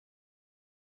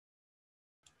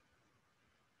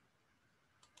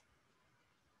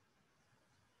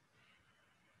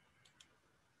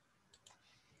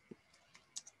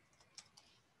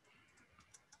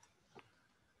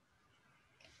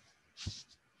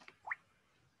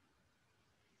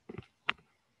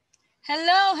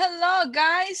Hello, hello,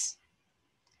 guys.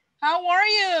 How are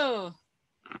you?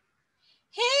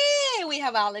 Hey, we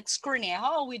have Alex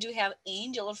Cornejo. We do have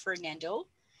Angel Fernando.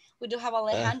 We do have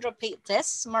Alejandro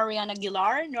Peites, Mariana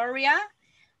Aguilar, Noria,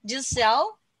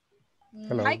 Giselle,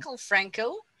 Hello. Michael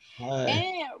Franco, Hi.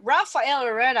 and Rafael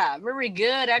Herrera. Very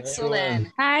good, excellent.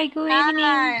 Hi, good evening.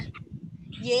 Hi.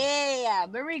 Yeah,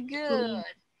 very good.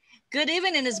 Good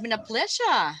evening. It's been a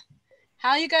pleasure. How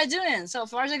are you guys doing? So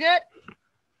far, so good?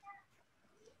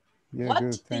 Yeah, What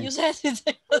good, did you thanks. say?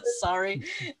 Sorry,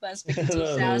 I'm speaking too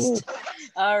fast.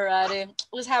 Alrighty,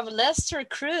 let's have Lester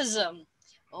Cruz.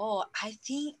 Oh, I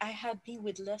think I have been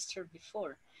with Lester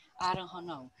before. I don't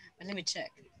know, but let me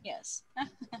check. Yes.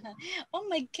 Oh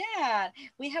my God,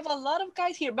 we have a lot of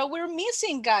guys here, but we're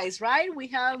missing guys, right? We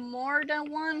have more than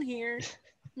one here.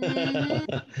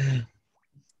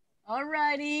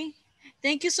 Alrighty.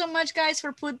 Thank you so much, guys,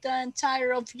 for put the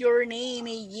entire of your name.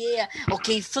 Yeah.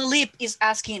 Okay, Philippe is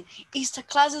asking, is the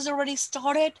classes already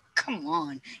started? Come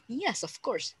on. Yes, of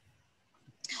course.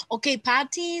 Okay,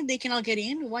 Patty, they cannot get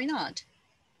in. Why not?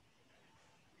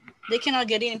 They cannot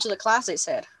get into the class, they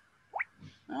said.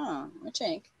 Oh, let me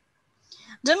check.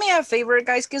 Do me a favor,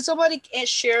 guys. Can somebody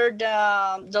share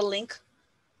the link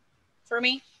for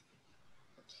me?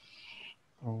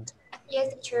 Oh.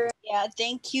 Yes, teacher. Yeah,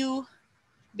 thank you.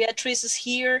 Beatrice is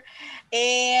here.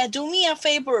 Do me a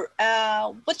favor.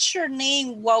 What's your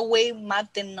name? Huawei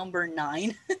Mate number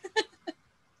 9.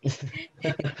 Yeah,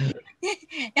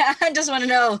 I just want to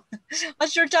know.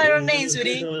 What's your entire name,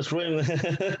 sweetie?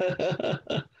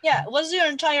 Yeah, what's your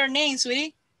entire name,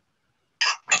 sweetie?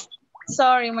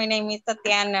 Sorry, my name is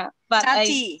Tatiana. But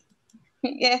Tati.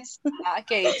 Yes.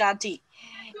 Okay, Tati.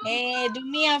 Do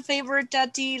me a favor,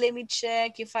 Tati. Let me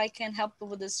check if I can help you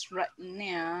with this right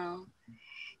now.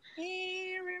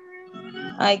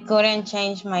 I couldn't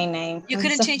change my name. You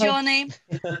couldn't change your name?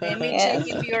 Let me Yes.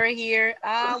 check if you're here.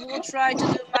 I will try to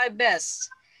do my best.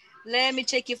 Let me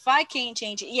check if I can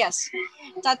change it. Yes,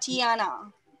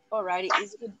 Tatiana. Alrighty,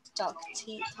 is it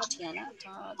Tatiana?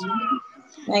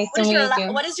 Nice to meet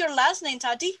you. What is your last name,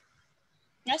 Tati?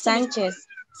 Nice to meet you. Sanchez.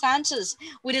 Sanchez,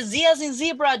 with a Z as in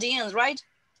zebra at the end, right?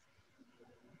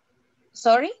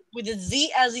 Sorry? With a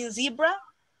Z as in zebra,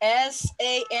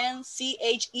 S-A-N-C-H-E-Z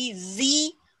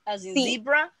as in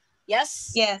zebra.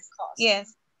 Yes? Yes,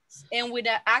 yes. And with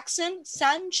an accent,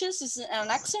 Sanchez, is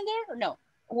an accent there or no?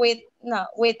 With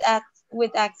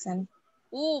accent.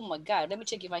 Oh my God, let me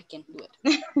check if I can do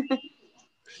it.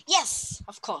 Yes,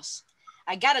 of course.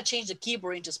 I gotta change the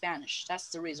keyboard into Spanish. That's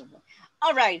the reason why.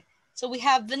 All right. So we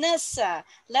have Vanessa,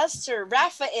 Lester,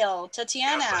 Rafael,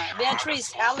 Tatiana,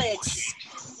 Beatrice, Alex,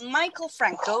 Michael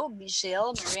Franco,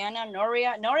 Michelle, Mariana,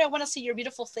 Noria. Noria, I want to see your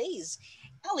beautiful face.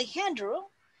 Alejandro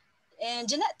and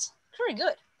Jeanette. Very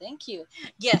good. Thank you.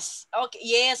 Yes. Okay.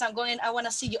 Yes, I want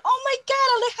to see you. Oh my God,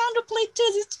 Alejandro played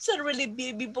this. He's a really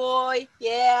baby boy.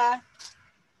 Yeah.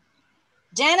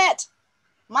 Janet,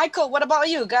 Michael, what about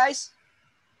you guys?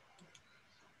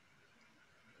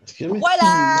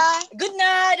 Voila! Good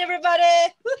night,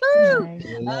 everybody. Woohoo!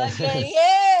 Okay,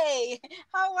 yay!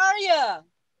 How are you?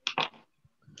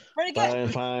 Very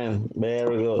good. Fine.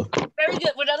 Very good. Very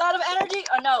good. With a lot of energy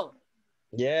or no?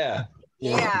 Yeah.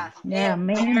 Yeah.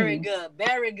 Very good.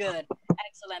 Very good.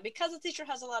 Excellent. Because the teacher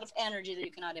has a lot of energy that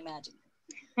you cannot imagine.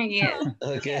 Yeah.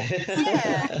 Okay.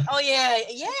 Yeah. Oh yeah.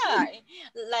 Yeah.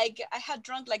 Like I had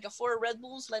drunk like 4 Red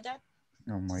Bulls like that.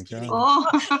 Oh my God. Oh.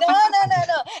 No.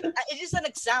 It is an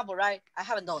example, right? I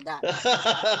haven't done that.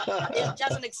 It's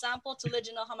just an example to let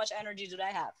you know how much energy do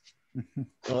I have.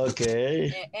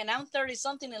 Okay. And I'm 30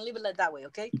 something and leave it like that way,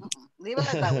 okay? Leave it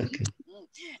like that way.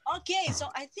 Okay,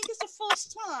 so I think it's the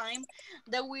first time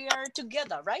that we are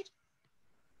together, right?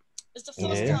 It's the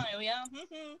first time, yeah?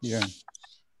 Yeah.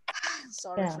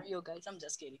 Sorry for you guys, I'm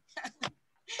just kidding.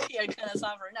 You're gonna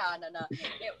suffer. No.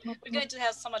 Yeah, we're going to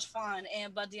have so much fun,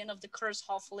 and by the end of the course,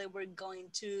 hopefully, we're going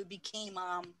to become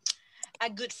a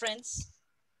good friends,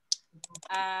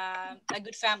 a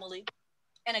good family,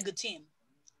 and a good team,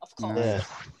 of course. Yeah.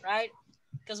 Right?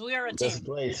 Because we are a That's team.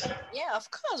 great. Yeah,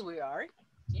 of course we are.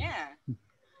 Yeah.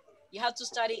 You have to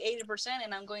study 80%,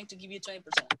 and I'm going to give you 20%.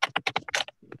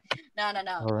 No.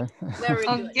 All right. Very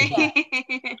good. Okay.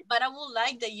 Yeah. But I would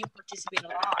like that you participate a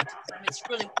lot. It's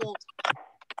really important.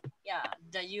 Yeah,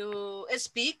 that you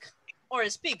speak or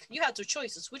speak. You have 2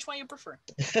 choices. Which one you prefer?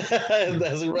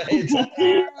 That's right.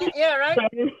 Yeah, right?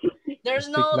 There's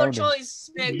no Speak other louder. choice.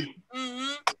 Speak.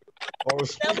 Or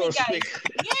speak or speak.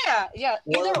 Yeah.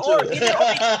 One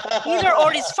Either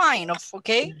or is fine.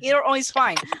 Okay, either or is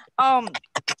fine.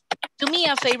 Do me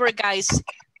a favor, guys.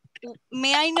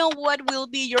 May I know what will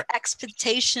be your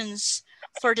expectations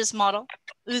for this model?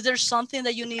 Is there something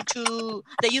that you need to,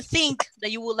 that you think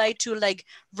that you would like to like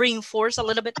reinforce a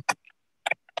little bit?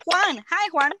 Juan, hi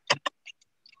Juan.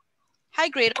 Hi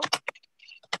Gretel.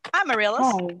 Hi Mariela.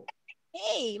 Hi.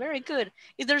 Hey, very good.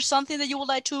 Is there something that you would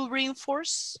like to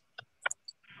reinforce?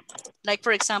 Like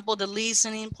for example, the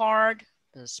listening part,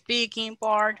 the speaking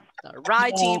part, the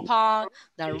writing part,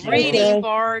 the reading Yes.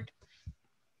 part,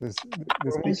 The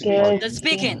speaking. Yes. the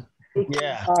speaking,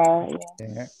 Yeah. Yeah.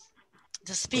 the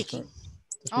That's speaking. what,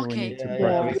 that's what we Okay. need to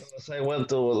Yeah, practice. because I want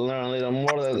to learn a little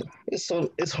more. Than,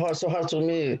 it's hard, so hard to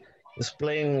me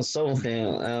explain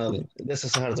something. This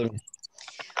is hard to me.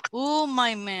 Oh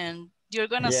my man, you're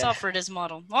gonna Yeah. suffer this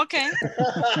model. Okay.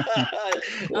 All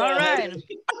Well, right.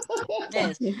 maybe.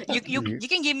 Yes. You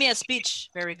can give me a speech.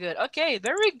 Very good. Okay.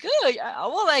 Very good. I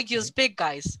will like you speak,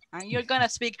 guys. And you're gonna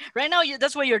speak right now.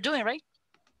 That's what you're doing, right?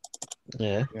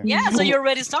 Yeah. Yeah, so you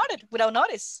already started without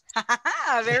notice.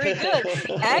 Very good.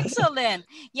 Excellent.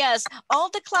 Yes, all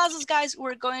the classes, guys,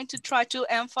 we're going to try to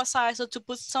emphasize or to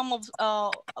put some of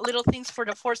little things for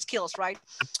the 4 skills, right?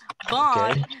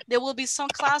 But Okay. there will be some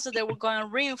classes that we're going to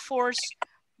reinforce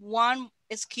 1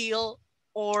 skill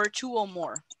or 2 or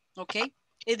more, okay?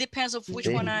 It depends of which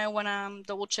Okay. one I want to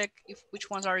double check if which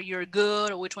ones are you're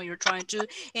good or which one you're trying to.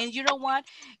 And you know what?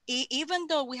 Even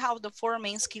though we have the 4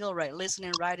 main skill, right?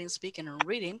 Listening, writing, speaking, and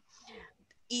reading.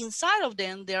 Inside of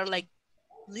them, there are like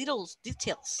little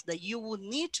details that you would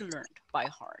need to learn by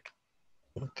heart.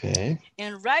 Okay.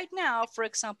 And right now, for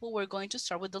example, we're going to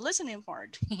start with the listening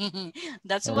part.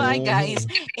 That's why, guys,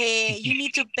 Mhm. you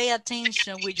need to pay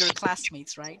attention with your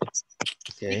classmates, right?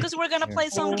 Okay. Because we're going to Yeah. play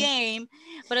some game,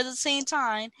 but at the same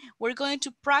time, we're going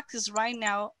to practice right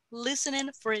now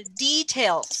listening for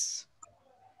details.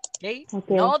 Okay?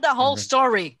 Not the whole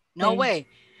story. No way.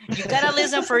 You got to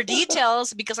listen for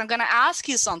details because I'm going to ask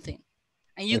you something.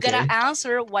 And you got to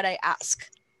answer what I ask.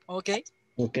 Okay?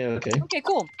 Okay. Okay. Okay,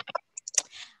 cool.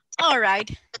 All right.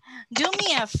 Do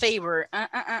me a favor.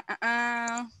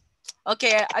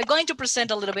 Okay, I'm going to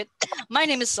present a little bit. My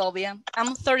name is Sylvia.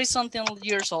 I'm 30-something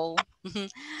years old.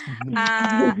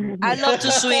 I love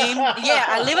to swim. Yeah,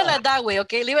 I leave it like that way,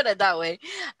 okay? Leave it like that way.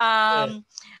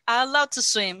 I love to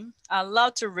swim. I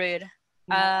love to read.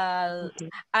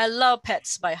 I love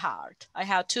pets by heart. I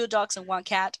have 2 dogs and 1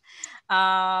 cat.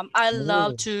 I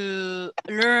love to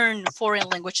learn foreign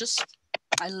languages.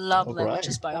 I love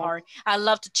languages by heart. I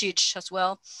love to teach as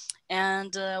well.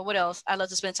 And what else? I love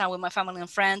to spend time with my family and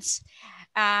friends.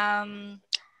 I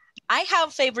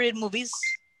have favorite movies,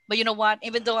 but you know what?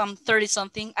 Even though I'm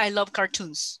 30-something, I love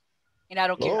cartoons. And I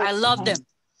don't care. I love them.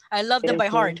 I love them by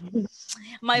heart.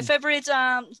 My favorite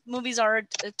movies are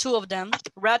 2 of them,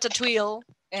 Ratatouille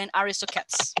and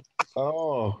Aristocats.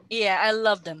 Oh. Yeah, I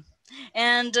love them.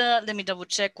 And let me double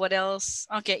check what else.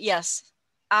 Okay, yes.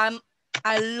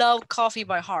 I love coffee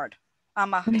by heart.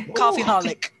 I'm a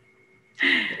coffeeholic.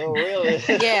 Oh, really?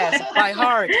 Yes, by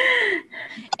heart.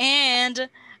 And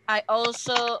I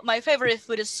also, my favorite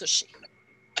food is sushi.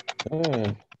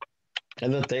 I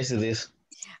don't taste this.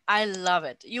 I love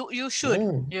it. You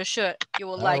should. You should. You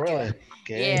will like really? it.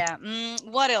 Okay. Yeah.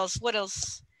 What else? What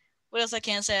else? What else I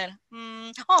can say?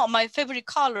 Oh, my favorite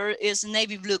color is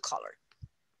navy blue color.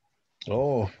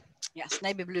 Oh. Yes,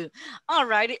 navy blue. All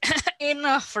right,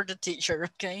 enough for the teacher,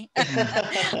 okay?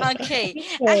 Okay,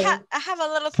 I have a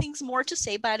lot of things more to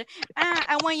say, but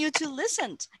I want you to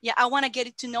listen. Yeah, I want to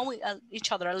get to know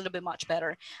each other a little bit much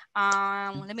better.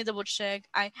 Let me double check.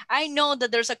 I know that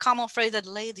there's a common phrase that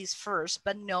ladies first,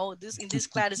 but no, in this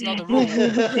class is not the rule.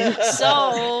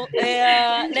 So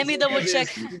let me double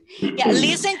check. Yeah,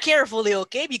 listen carefully,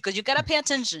 okay? Because you gotta pay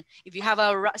attention. If you have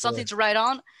something to write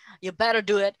on, you better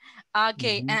do it.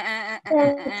 Okay.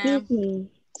 Excuse me.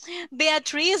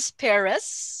 Beatriz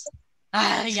Perez.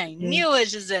 I knew it,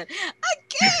 she said.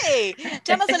 Okay.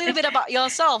 Tell us a little bit about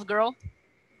yourself, girl.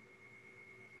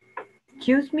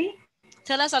 Excuse me?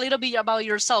 Tell us a little bit about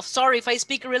yourself. Sorry if I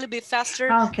speak a little bit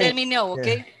faster. Okay. Let me know,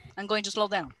 okay? I'm going to slow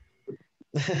down.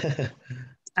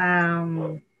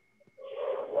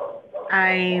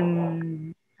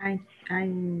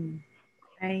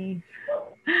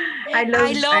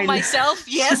 I love myself.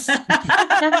 Yes.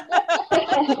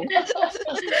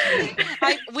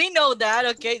 We know that.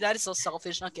 Okay, that is so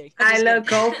selfish. Okay. I love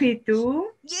coffee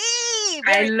too. Yay!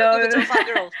 Very good.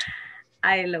 Girl.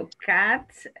 I love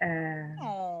cats.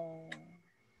 Oh.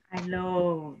 I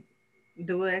love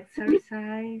do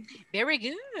exercise. Very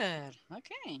good.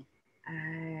 Okay.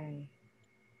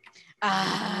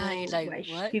 I like watch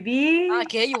what? TV.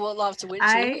 Okay, you will love to watch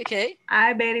TV. Okay.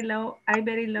 I very love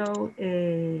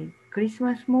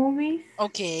Christmas movies.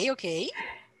 Okay, okay.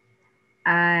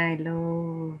 I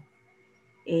love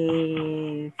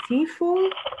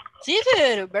seafood.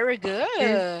 Seafood, very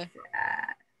good.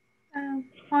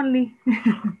 Only.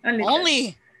 only.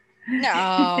 Only?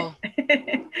 No.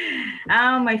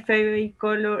 My favorite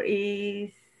color is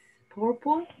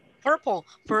purple. Purple.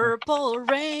 Purple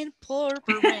rain,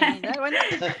 purple rain. That one?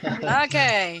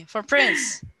 Okay, for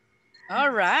Prince. All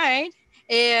right.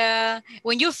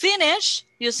 When you finish,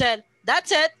 you said,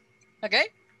 that's it. Okay?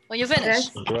 When you finish.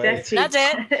 That's it. That's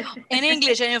it. In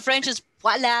English and in French is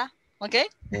voila. Okay?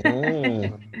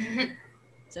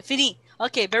 So fini.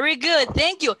 Okay, very good.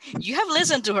 Thank you. You have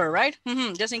listened to her, right?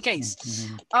 Just in case.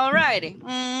 All righty.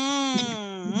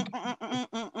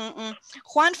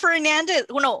 Juan Fernandez.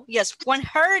 Oh, no, yes, Juan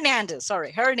Hernandez.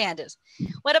 Sorry, Hernandez.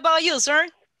 What about you, sir?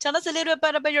 Tell us a little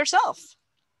bit about yourself.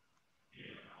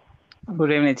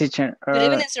 Good evening, teacher. Good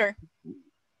evening, sir.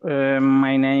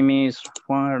 My name is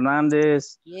Juan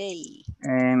Hernandez. Yay.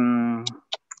 And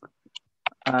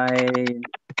I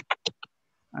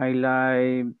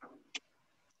like...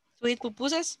 Sweet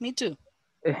pupusas? Me too.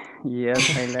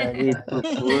 Yes, I like eat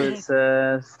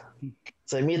pupusas.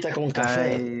 Semita con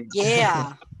café.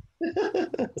 Yeah.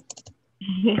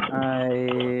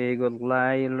 I would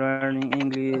like learning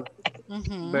English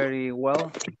very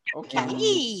well.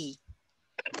 Okay.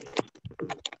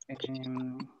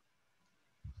 And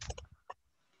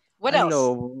what else?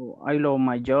 I love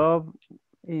my job.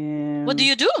 And what do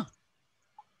you do?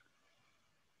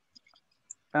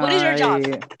 What is your job?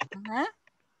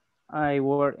 I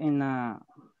work in a,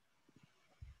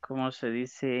 ¿cómo se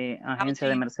dice? Agencia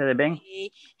de Mercedes-Benz.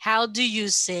 How do you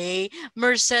say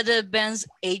Mercedes-Benz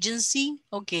agency?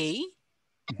 Okay.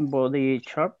 Body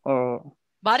shop or?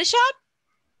 Body shop?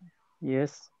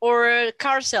 Yes. Or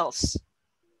car sales?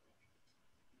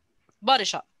 Body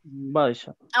shop. Body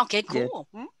shop. Okay, cool.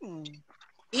 Yes.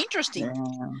 Interesting.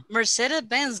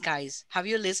 Mercedes-Benz, guys. Have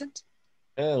you listened?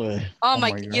 Oh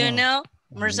my God. You know,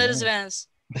 Mercedes-Benz.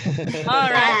 All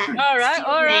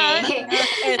right.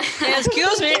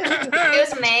 Excuse me.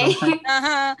 Excuse me.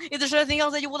 Is there anything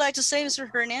else that you would like to say, Mr.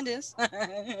 Hernandez?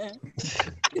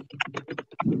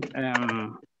 I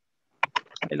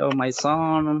love my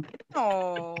son.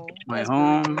 My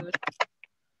home. Good.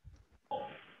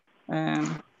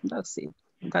 And that's it.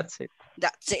 That's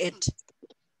it.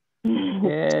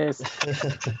 Yes.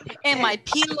 And my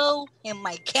pillow, and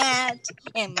my cat,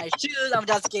 and my shoes. I'm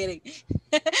just kidding.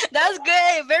 That's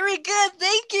great. Very good.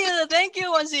 Thank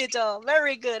you, Juancito.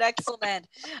 Very good. Excellent.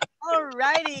 All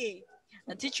righty.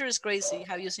 The teacher is crazy.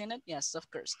 Have you seen it? Yes, of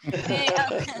course. And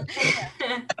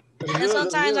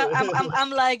sometimes I'm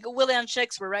like William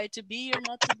Shakespeare, right? To be or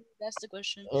not to be, that's the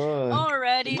question.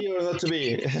 Alrighty. To be or not to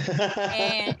be.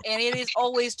 and it is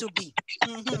always to be.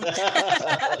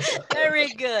 Very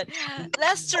good.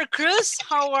 Lester Cruz,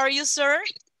 how are you, sir?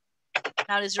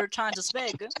 Now is your time to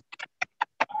speak.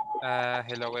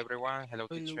 Hello, everyone. Hello,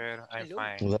 teacher. I'm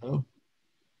fine. Hello.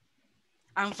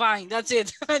 I'm fine. That's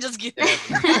it. I just kidding.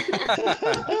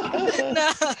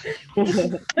 No.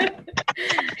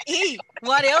 Hey,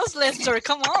 what else, Lester?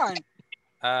 Come on.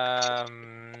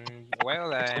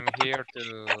 Well, I'm here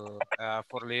to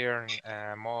for learn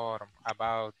more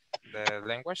about the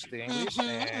language, the English,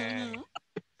 and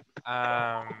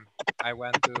I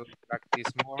want to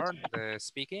practice more the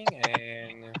speaking.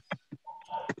 And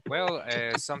well,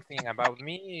 something about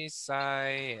me is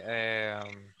I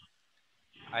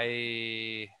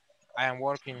am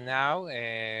working now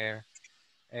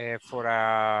for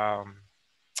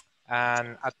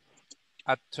an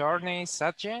attorney's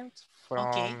agent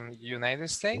from United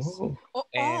States.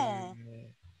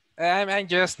 And I'm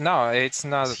just, no, it's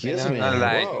not, not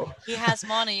like. Whoa. He has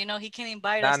money, you know, he can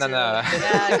invite us to No.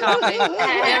 coffee.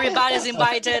 Everybody's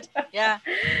invited. Yeah,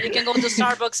 you can go to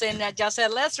Starbucks and just say,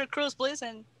 Lester Cruz, please,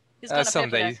 and he's gonna pay for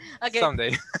that. Okay.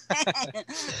 Someday.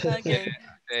 Okay.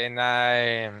 And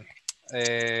I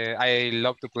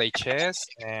love to play chess,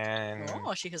 and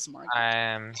she is smart.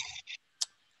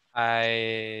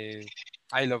 I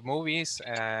love movies.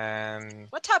 And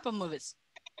what type of movies?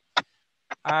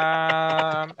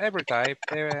 Every type,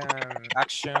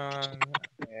 action,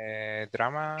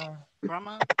 drama.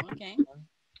 Drama, okay.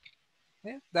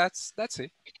 Yeah, that's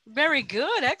it. Very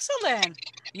good, excellent.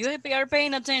 You are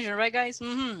paying attention, right, guys?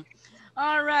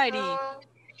 All righty.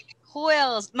 Who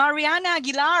else? Mariana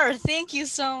Aguilar, thank you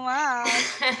so much.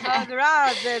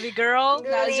 Congrats, baby girl.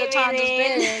 Now is your time to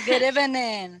speak. Good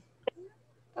evening.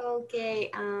 Okay,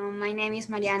 my name is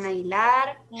Mariana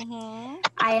Aguilar.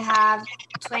 I have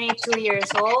 22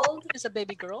 years old. She's a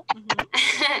baby girl.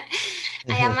 I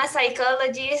am a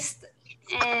psychologist,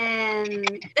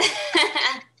 and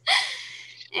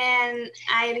and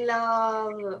I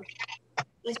love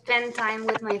to spend time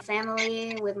with my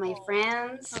family, with my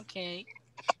friends. Okay.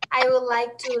 I would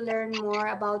like to learn more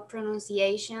about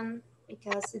pronunciation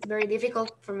because it's very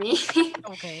difficult for me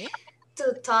Okay.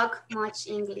 to talk much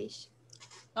English.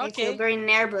 I feel Okay. very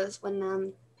nervous when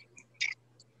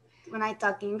I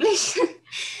talk English.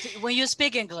 When you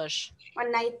speak English.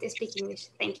 When I speak English.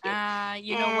 Thank you.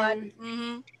 You know what?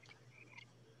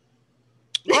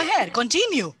 Go ahead,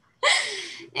 continue.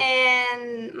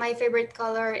 And my favorite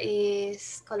color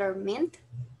is color mint.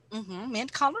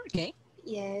 Mint color, okay.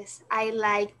 Yes, I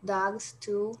like dogs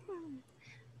too.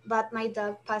 But my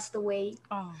dog passed away.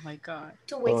 Oh my God.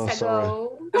 2 weeks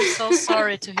ago. I'm so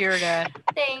sorry to hear that.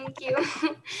 Thank you.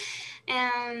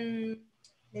 And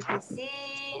let me see.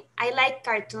 I like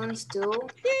cartoons too.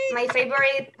 My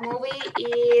favorite movie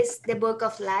is The Book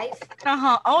of Life.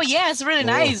 Oh yeah, it's really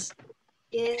nice.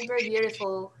 Yeah, it's very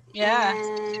beautiful. Yeah.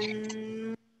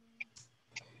 And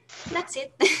that's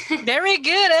it. Very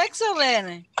good,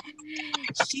 excellent.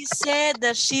 She said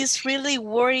that she's really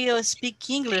worried to speak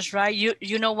English, right?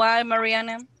 You know why,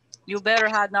 Mariana? You better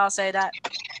had not say that.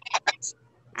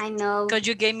 I know. Because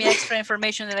you gave me extra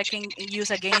information that I can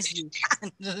use against you.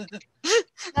 No.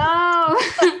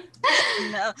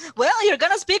 No. Well, you're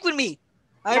gonna speak with me.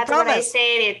 I promise. That's what I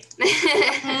said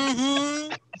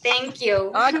it. Thank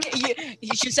you. Okay,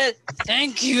 she said,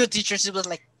 thank you, teacher. She was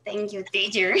like, thank you,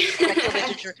 teacher.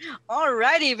 Teacher. All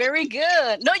righty, very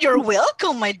good. No, you're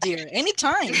welcome, my dear.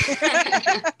 Anytime.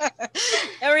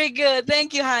 Very good.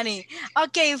 Thank you, honey.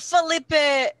 Okay, Felipe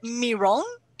Miron.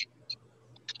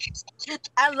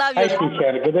 I love you. Hi,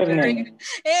 teacher. Good evening.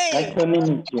 Hey. Nice to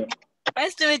meet you.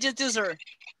 Nice to meet you too, sir.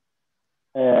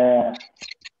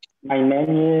 My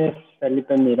name is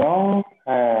Felipe Miron.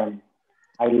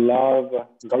 I love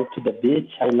go to the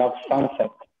beach. I love sunset.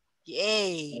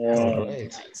 Yay.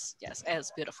 Nice. Yes,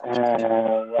 it's beautiful.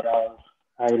 What else?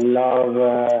 I love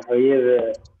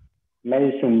read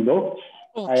medicine books.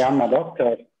 Okay. I am a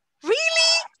doctor.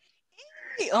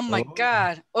 Really? Oh my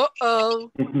God. Uh-oh.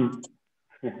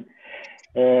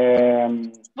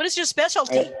 What is your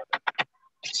specialty?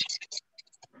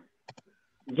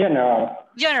 General.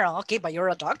 General. Okay, but you're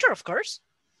a doctor, of course.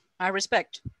 I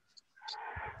respect.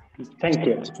 Thank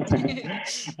you.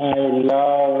 I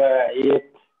love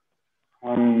it.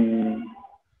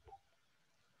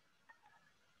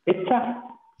 Pizza.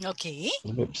 Okay.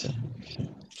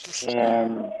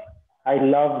 I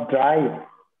love drive.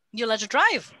 You like to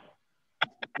drive?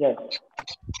 Yes.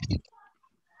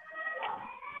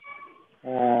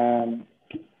 No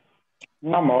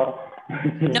more.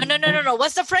 No.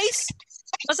 What's the phrase?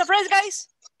 What's the phrase, guys?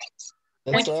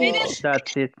 When you finish?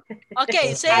 That's it.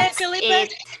 Okay, say it,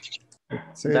 Felipe.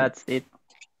 That's it.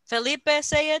 Felipe,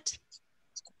 say it.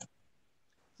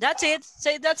 That's it.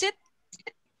 Say that's it.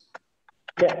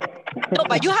 Yeah. No,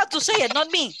 but you have to say it,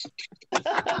 not me.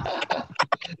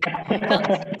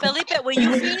 Felipe, when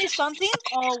you finish something,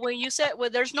 or when you said,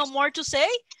 well, there's no more to say,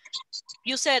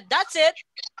 you said, that's it.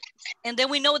 And then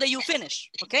we know that you finish,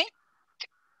 okay?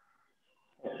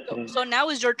 So now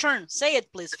is your turn. Say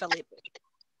it, please, Felipe.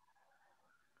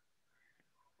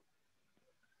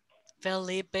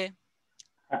 Felipe.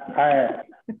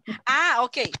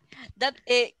 Okay. That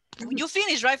you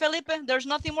finished, right, Felipe? There's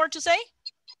nothing more to say?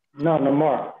 No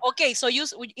more. Okay, so you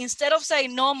instead of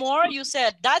saying no more, you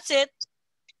said that's it.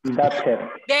 That's it.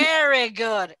 Very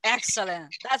good.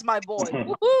 Excellent. That's my boy.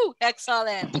 Woohoo!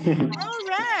 Excellent. All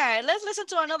right. Let's listen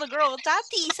to another girl.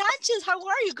 Tati Sanchez, how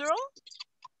are you, girl?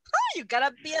 Oh, you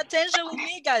gotta pay attention with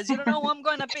me, guys. You don't know who I'm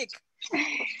gonna pick.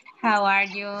 How are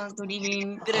you? Good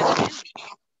evening. Good evening.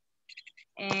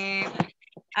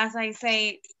 As I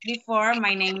said before,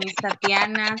 my name is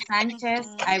Tatiana Sanchez.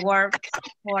 I work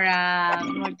for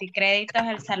Multicréditos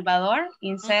El Salvador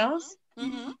in sales.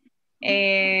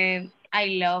 I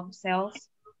love sales,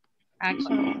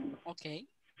 actually. Okay.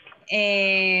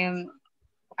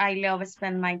 I love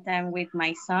spend my time with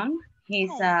my son.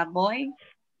 He's a boy.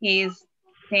 He's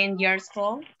 10 years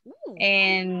old. Ooh.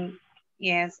 And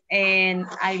yes, and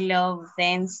I love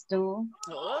dance too.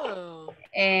 Oh.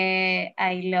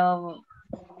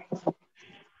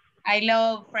 I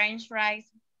love French fries.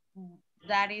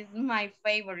 That is my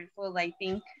favorite food, I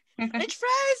think. French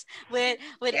fries with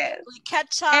yes. with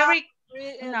ketchup.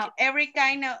 Every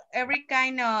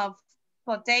kind of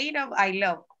potato I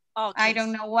love. Okay. I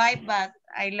don't know why, but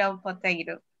I love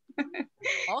potato.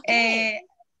 Okay.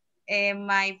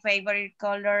 My favorite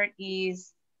color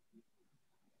is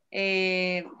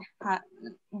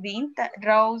vintage,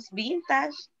 rose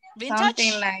vintage.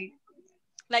 Something like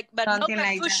but something not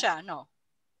like like fuchsia, that.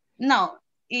 No,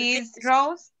 it's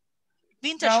rose.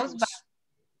 Vintage rose. Yes.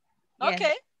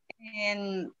 Okay.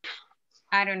 And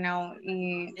I don't know.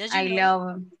 I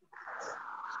love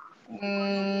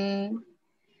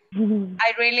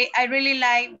I really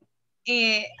like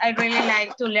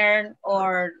to learn,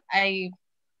 or uh,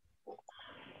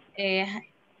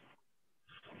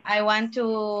 I want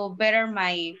to better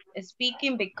my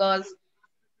speaking, because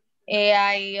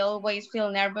I always feel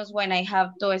nervous when I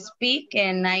have to speak,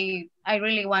 and I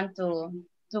really want to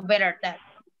better that.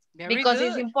 Very Because good.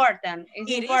 it's important.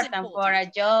 It's It is important for important.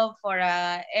 a job, for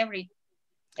every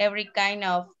kind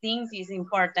of things is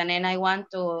important, and I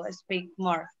want to speak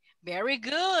more. Very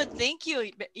good. Thank you.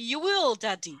 You will,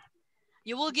 Tati.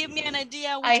 You will give me an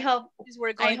idea which I hope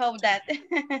we're going to do. that.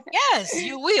 Yes,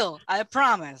 you will. I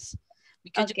promise.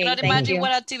 Because you Okay, cannot thank imagine you.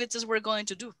 what activities we're going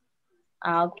to do.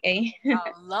 Okay.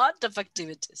 A lot of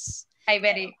activities. I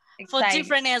very For excited.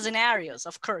 different scenarios,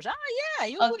 of course. Oh yeah,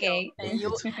 you Okay.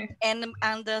 will.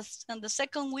 And the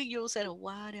second week you'll say,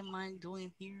 what am I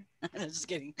doing here? Just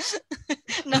kidding.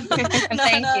 No,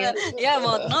 Thank you. Yeah,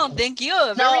 well, no, thank you.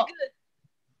 Very No, good.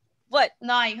 What?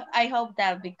 no, I hope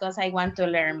that, because I want to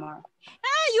learn more.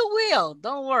 You will.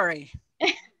 Don't worry.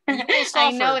 You will suffer.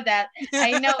 I know that.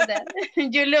 I know that.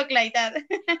 You look like that.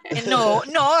 No,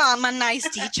 I'm a nice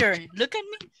teacher. Look at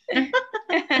me.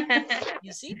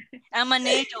 You see? I'm an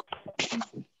angel.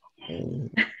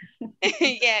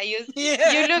 Yeah, you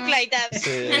look like that.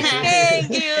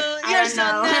 Thank you. I You're don't so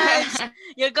know. nice.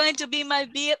 You're going to be my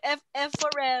BFF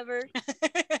forever.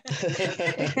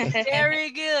 Very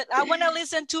good. I want to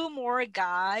listen to more,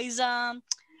 guys.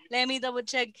 Let me double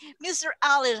check. Mr.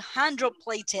 Alejandro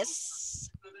Playtest.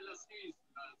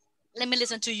 Let me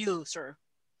listen to you, sir.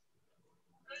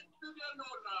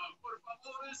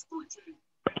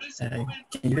 Can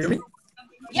you hear me?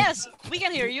 Yes, we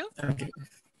can hear you. Okay.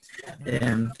 I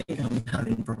think I'm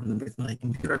having a problem with my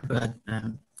computer, but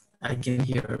I can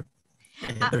hear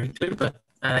very clear, but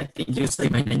I think you say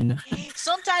my name.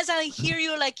 Sometimes I hear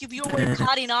you like if you were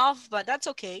cutting off, but that's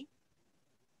okay.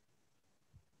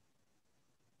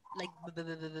 Like,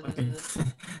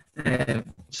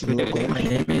 okay. My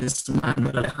name is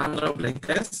Manuel Alejandro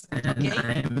Playtest, and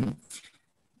I'm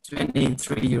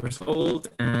 23 years old.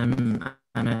 I'm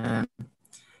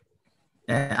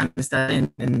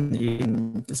studying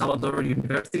in Salvador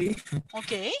University.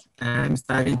 Okay. I'm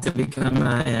studying to become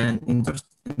an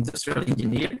industrial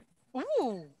engineer.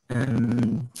 Ooh.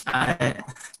 I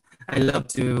love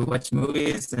to watch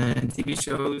movies and TV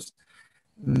shows.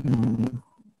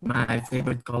 My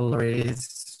favorite color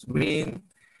is green,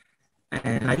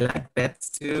 and I like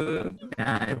pets too.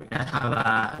 I have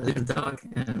a little dog,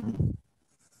 and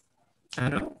I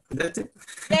don't know, that's it.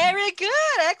 Very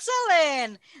good,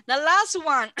 excellent. The last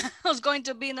one was going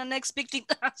to be the next victim.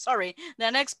 Sorry,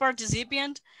 the next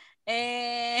participant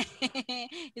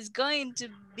is going to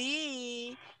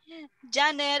be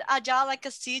Janet Ayala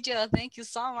Castillo. Thank you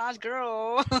so much,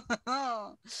 girl.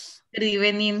 Good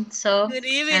evening. So Good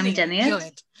evening. I'm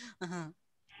Janet. Good.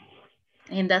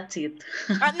 And that's it.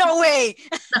 No way.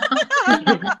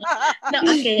 No,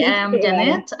 okay, I'm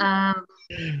Janet.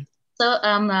 So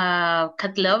I'm a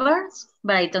cat lover,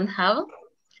 but I don't have.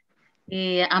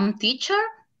 I'm teacher,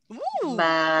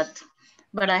 but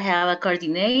I have a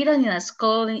coordinator in a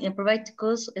school, in a private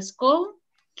school.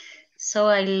 So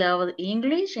I love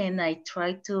English, and I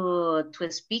try to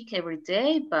speak every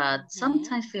day, but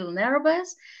sometimes feel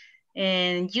nervous,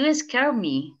 and you scare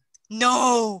me.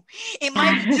 No,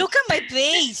 look at my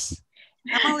face.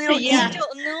 I'm a little angel.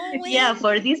 No way. Yeah,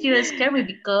 for this you scare me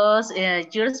because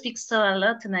you speak so a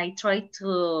lot, and I try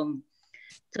to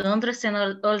understand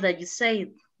all that you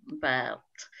say, but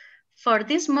for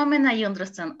this moment I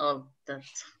understand all that.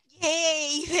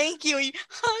 Yay, thank you.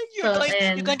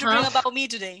 You're going to dream about me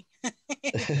today.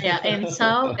 Yeah,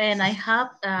 and I have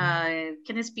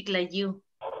can I speak like you?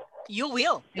 You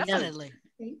will, definitely.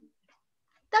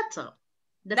 That's all.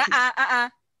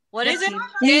 What is it?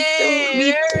 Me Yay,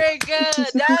 too. very good.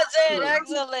 That's it.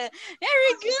 Excellent.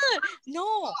 Very good.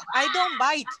 No, I don't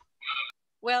bite.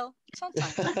 Well,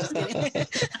 sometimes. I'm just kidding.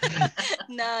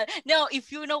 No,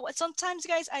 if you know what, sometimes,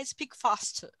 guys, I speak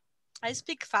faster. I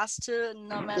speak faster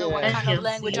no matter what kind of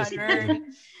language I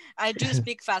learn. I do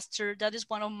speak faster. That is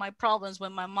one of my problems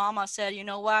when my mama said, you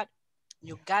know what?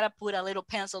 You got to put a little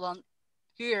pencil on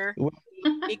here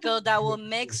because that will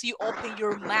makes you open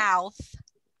your mouth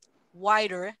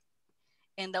wider,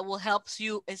 and that will help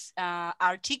you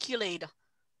articulate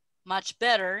much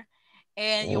better,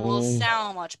 and you will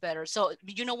sound much better. So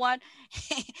you know what?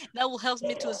 That will help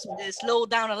me to slow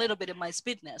down a little bit in my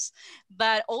speedness.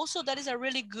 But also that is a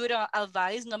really good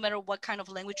advice no matter what kind of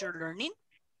language you're learning,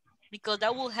 because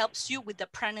that will help you with the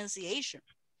pronunciation.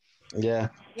 Yeah,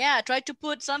 try to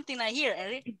put something like here,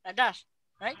 like that,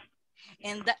 right?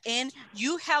 And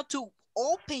you have to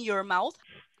open your mouth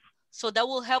So that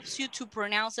will help you to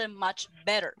pronounce it much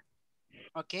better.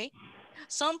 Okay.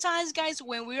 Sometimes, guys,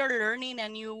 when we are learning a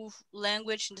new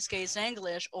language, in this case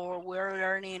English, or we're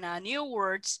learning new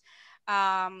words,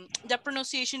 the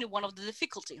pronunciation is one of the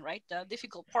difficulty, right? The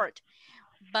difficult part.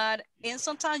 But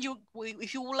sometimes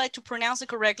if you would like to pronounce it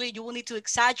correctly, you will need to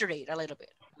exaggerate a little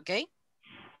bit. Okay.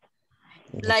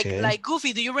 Like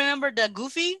Goofy. Do you remember the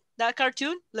Goofy, that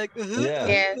cartoon? Like,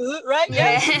 Yes. right?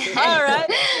 Yeah. Yeah. All right.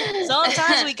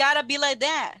 Sometimes we gotta be like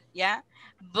that. Yeah.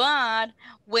 But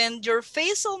when your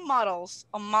facial models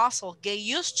or muscle get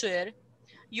used to it,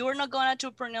 you're not going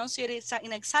to pronounce it in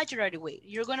an exaggerated way.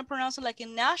 You're going to pronounce it like a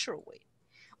natural way.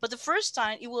 But the first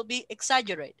time it will be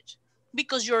exaggerated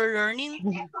because you're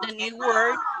learning the new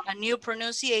word, a new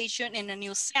pronunciation, and a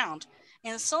new sound.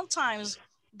 And sometimes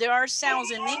there are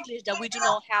sounds in English that we do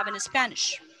not have in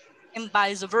Spanish, and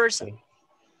vice versa.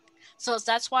 So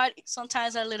that's why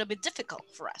sometimes are a little bit difficult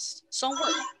for us. Some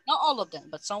words, not all of them,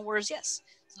 but some words, yes.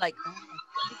 It's like, oh my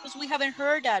God, because we haven't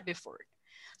heard that before.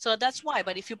 So that's why.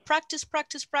 But if you practice,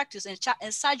 and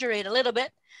exaggerate a little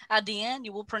bit, at the end,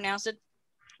 you will pronounce it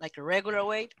like a regular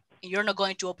way, and you're not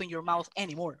going to open your mouth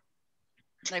anymore.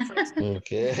 Like for example,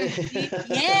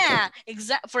 yeah,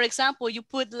 for example, you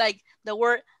put like the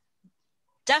word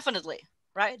definitely,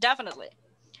 right? Definitely.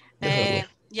 And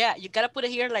yeah, you gotta put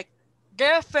it here like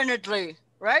definitely,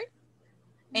 right?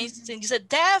 And you said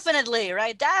definitely,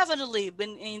 right? Definitely.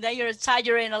 And then you're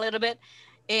exaggerating a little bit,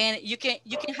 and you can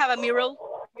have a mirror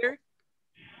here.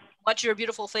 Watch your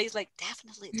beautiful face, like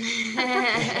definitely.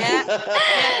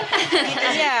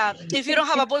 Yeah. If you don't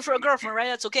have a boyfriend or girlfriend, right?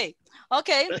 That's okay.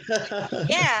 Okay.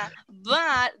 Yeah,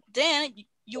 but then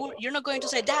you're not going to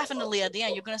say definitely at the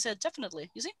end. You're going to say definitely.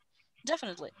 You see,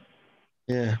 definitely.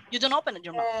 Yeah. You don't open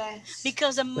your mouth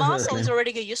because the muscle is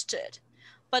already get used to it.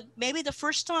 But maybe the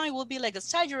first time will be like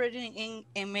exaggerating,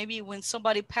 and maybe when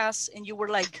somebody passed and you were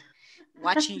like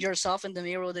watching yourself in the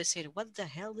mirror, they said, "What the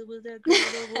hell was that girl?"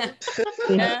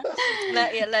 Yeah,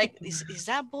 like is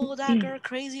that girl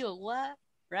crazy or what?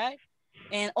 Right?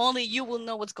 And only you will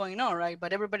know what's going on, right?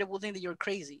 But everybody will think that you're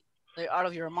crazy, they're out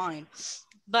of your mind.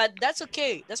 But that's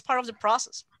okay. That's part of the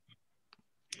process.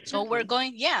 So we're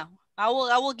going, yeah. I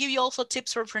will give you also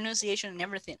tips for pronunciation and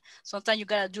everything. Sometimes you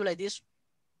gotta do like this.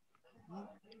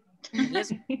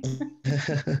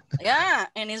 Yeah,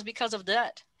 and it's because of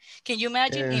that. Can you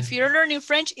imagine if you're learning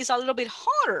French, it's a little bit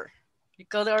harder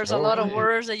because there's a lot of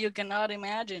words that you cannot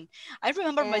imagine. I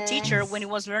remember my teacher when he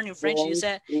was learning French, he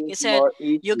said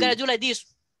you gotta do like this.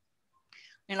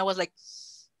 And I was like,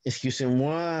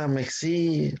 excusez-moi,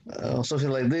 merci, something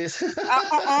like this.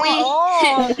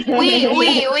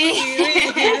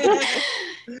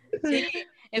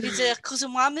 If you say,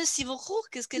 excusez-moi, merci beaucoup,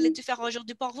 qu'est-ce qu'elle a dû faire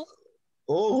aujourd'hui pour vous?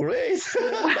 Oh, great.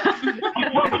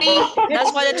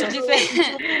 That's why they're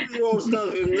different.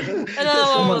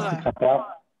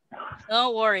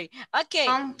 Don't worry. Okay.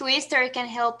 Tongue twister can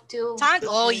help too.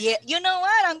 Oh, yeah. You know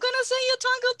what? I'm going to say you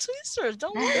tongue twisters.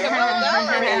 Don't worry about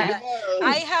that.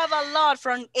 I have a lot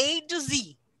from A to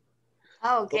Z.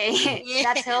 Okay.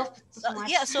 Yeah. That helps so much.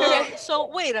 Yeah,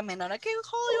 so wait a minute. Okay,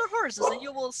 hold your horses and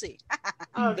you will see.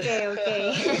 Okay.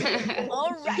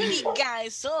 Alrighty,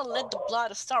 guys. So let the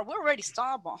blood start. We're already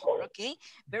started, okay?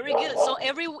 Very good. So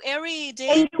every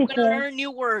day we're gonna learn a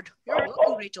new word. You're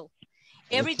welcome, Rachel.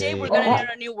 Every day we're gonna learn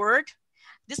a new word.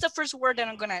 This is the first word that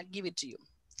I'm gonna give it to you.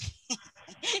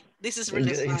 This is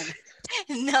really fun.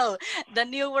 No, the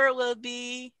new word will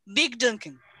be Big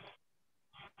Duncan.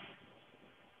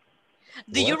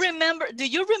 Do you remember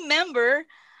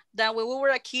that when we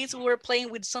were kids, we were playing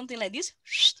with something like this?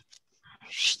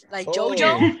 Like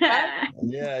JoJo, right?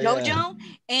 JoJo.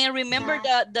 And remember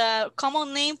the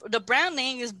common name, the brand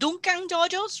name is Duncan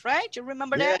JoJo's, right? You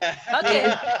remember that?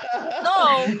 Okay.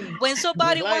 No, when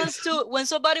somebody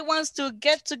wants to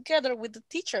get together with the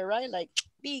teacher, right? Like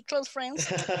be close friends,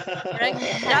 right?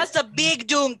 That's the Big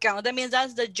Duncan. That means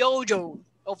that's the JoJo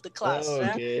of the class.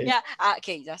 Okay. Yeah.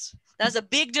 Okay. That's a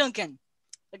Big Duncan.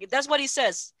 Okay, that's what he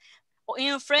says.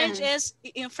 In French is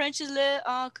le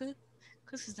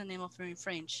qu'est-ce que c'est the name of her in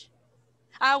French?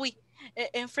 Ah oui,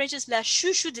 in French is la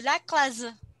chouchou de la classe.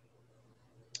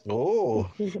 Oh.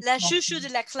 La chouchou de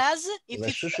la classe. La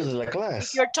chouchou de la classe.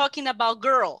 If you're talking about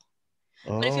girl.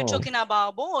 Oh. But if you're talking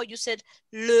about boy, you said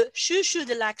le chouchou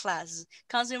de la classe.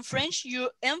 Because in French, you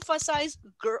emphasize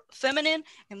girl, feminine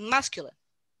and masculine.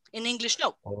 In English,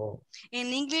 no. Oh. In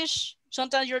English,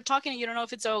 sometimes you're talking and you don't know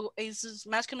if it's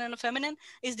masculine or feminine.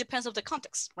 It depends on the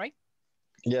context, right?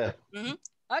 Yeah. Mm-hmm.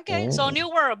 Okay, so new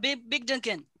word, Big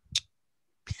Duncan.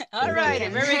 All right,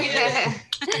 very good.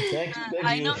 Thank you.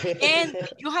 I know. And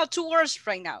you have two words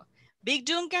right now. Big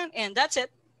Duncan, and that's it,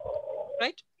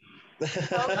 right?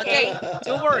 Okay,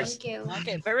 2 words. Thank you.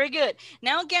 Okay, very good.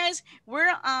 Now, guys,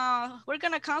 we're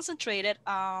gonna concentrate it.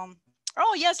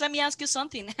 Oh yes, let me ask you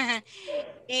something.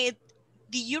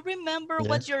 Do you remember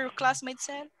what your classmate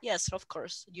said? Yes, of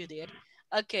course you did.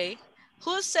 Okay,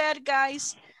 who said,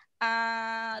 guys,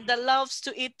 that loves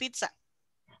to eat pizza?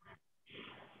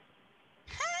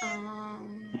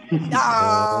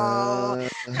 No.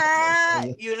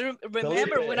 You remember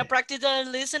Felipe. when I practice the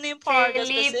listening part, the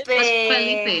Felipe. specific.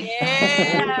 Felipe.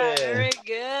 Yeah, Felipe. very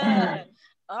good.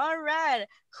 All right.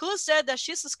 Who said that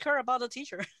she's scared about the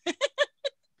teacher?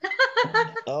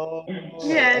 Oh,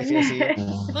 Yeah. I can see.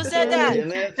 Who said that?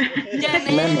 Janet.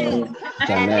 Janet.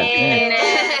 Janet.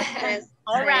 Janet.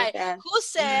 All right. God. Who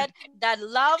said that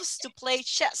loves to play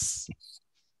chess?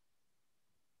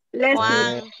 Lester.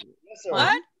 Juan.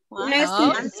 What? Lester.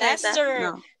 No, Lester.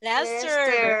 No. Lester.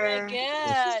 Very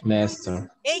Lester. good.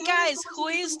 Nestor. Hey guys, who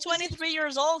is 23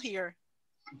 years old here?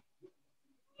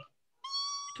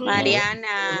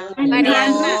 Mariana. Mariana.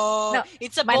 No,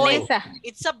 it's a boy. Vanessa.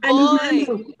 It's a boy.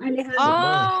 Alejandro. Alejandro.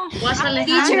 Oh, Was teacher,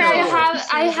 Alejandro.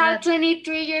 I have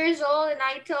 23 years old, and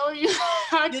I told you.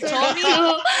 You told me?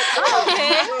 Oh,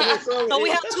 okay. So we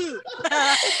have 2.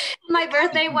 My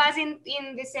birthday was in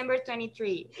December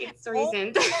 23. It's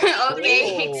recent. Okay, Oh,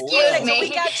 excuse Okay, me. so we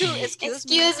got 2.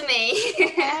 Excuse me.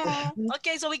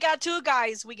 Okay, so we got 2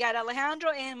 guys. We got Alejandro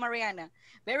and Mariana.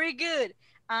 Very good.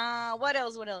 What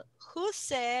else? What else? Who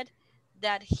said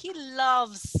that he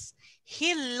loves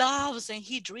and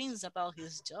he dreams about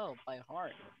his job by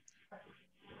heart?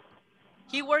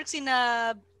 He works in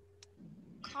a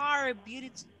car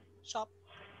beauty shop.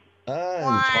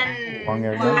 Juan Juan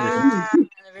Hernandez. Wow,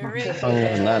 very good. Juan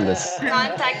Hernandez.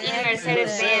 Contact in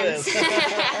Mercedes-Benz.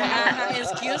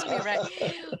 Excuse me, right?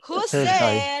 Who Hey,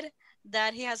 said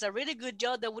that he has a really good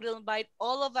job that would invite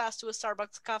all of us to a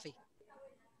Starbucks coffee?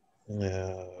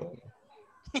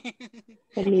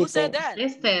 Who said that?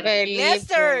 Lester.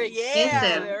 Lester. Yeah,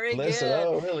 Lester. very Lester. good.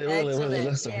 Oh, really, Excellent.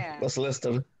 Lester. Yeah. That's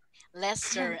Lester.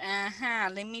 Lester.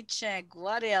 Let me check.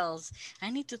 What else? I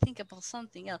need to think about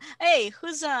something else. Hey,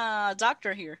 who's a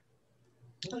doctor here?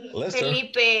 Lester.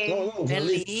 Felipe. No,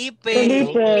 Felipe.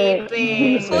 Felipe.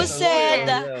 Who said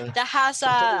Yeah. that has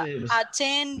I a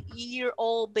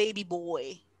 10-year-old baby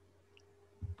boy?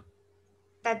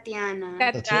 Tatiana.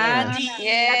 Tatiana.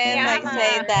 Yes, I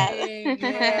say that. Very good.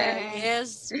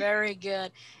 Yes, very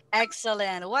good.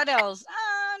 Excellent. What else?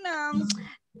 No.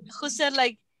 Who said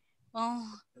like, oh,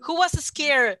 who was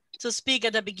scared to speak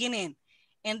at the beginning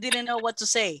and didn't know what to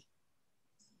say?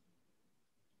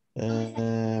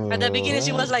 At the beginning,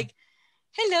 she was like,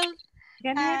 hello.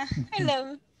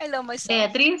 Hello,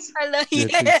 myself. Beatriz. Hello,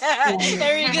 Beatriz. yeah,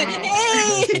 very good.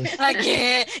 Hey,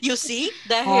 again, you see,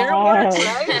 the hair works,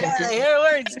 right? The hair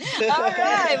works. All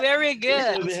right, very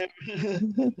good.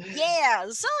 Yeah,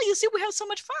 so you see, we have so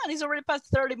much fun. It's already past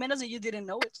 30 minutes and you didn't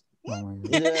know it. Oh my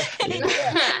God.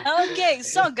 Yeah. Okay,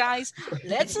 so guys,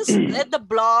 let the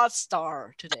blood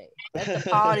start today. Let the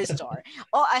party start.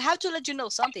 Oh, I have to let you know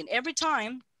something. Every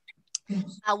time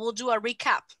I will do a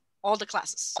recap, all the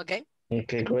classes, okay?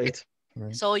 Okay, great.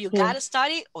 So you gotta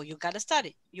study or you gotta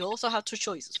study. You also have 2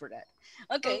 choices for that.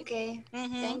 Okay. Okay.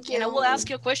 Thank you. And I will ask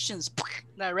you questions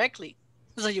directly.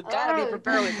 So you gotta be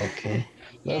prepared with it. Okay.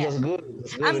 No, Yeah. that's good.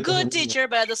 That's good. I'm good, teacher,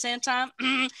 but at the same time,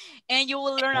 and you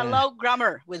will learn a lot of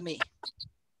grammar with me.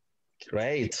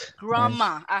 Great.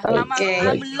 Grammar. Okay.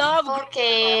 I love grammar.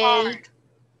 Okay.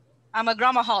 I'm a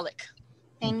grammarholic.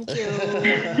 Thank you.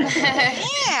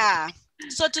 Yeah.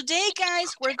 So today,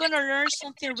 guys, we're going to learn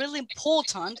something really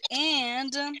important.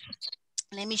 And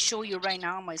let me show you right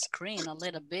now on my screen a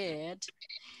little bit.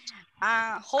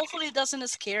 Hopefully it doesn't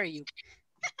scare you.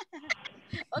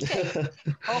 Okay.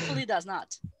 Hopefully it does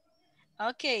not.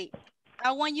 Okay.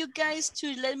 I want you guys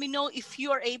to let me know if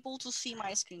you are able to see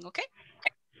my screen, okay?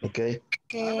 Okay.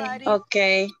 Alrighty.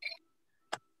 Okay.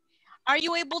 Are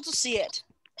you able to see it?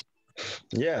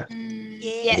 Yeah.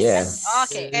 Yes.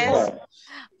 Okay. Yes.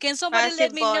 Can somebody Passive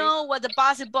let me voice. know what the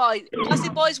passive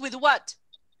voice with what?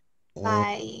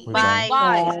 Bye. Bye.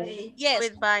 Bye. Yes.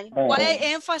 With bye. Why I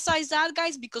emphasize that,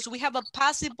 guys? Because we have a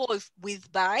passive voice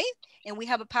with by and we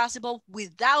have a passive voice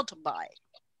without by.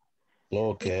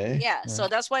 Okay. Yeah, so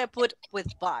that's why I put with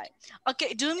by.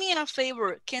 Okay, do me a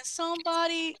favor. Can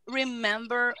somebody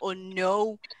remember or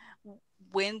know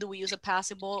when do we use a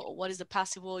passive voice or what is the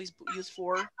passive voice used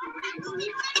for?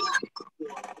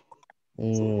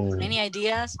 Any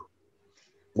ideas?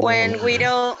 When we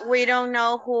don't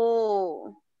know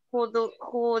who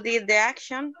did the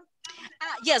action.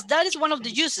 Yes, that is one of the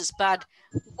uses, but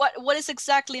what is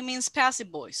exactly means passive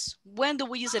voice? When do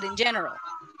we use it in general?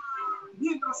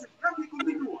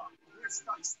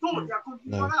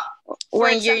 No.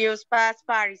 When you use past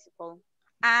participle.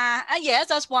 Yes,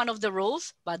 that's one of the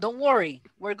rules, but don't worry.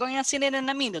 We're going to see it in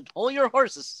a minute. Hold your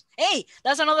horses. Hey,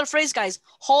 that's another phrase, guys.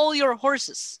 Hold your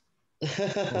horses.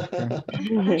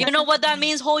 You know what that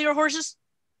means, hold your horses?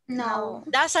 No.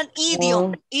 That's an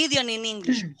idiom. Idiom in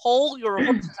English. Hold your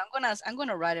horses. I'm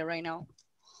gonna write it right now.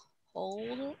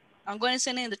 Hold. I'm going to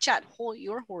send it in the chat. Hold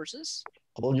your horses.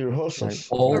 Hold your horses.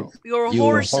 Your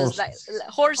horses, like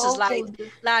horses, like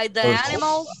the Horses.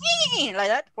 animal, like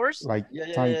that horse. Like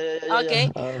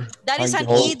Okay, that is an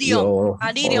hold idiom, your a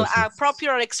horses.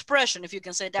 proper expression, if you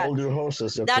can say that. Hold your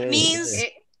horses. Okay. That means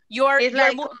Okay. you're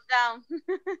like, calm down.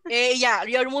 yeah,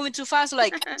 you're moving too fast.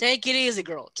 Like, take it easy,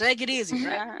 girl. Take it easy,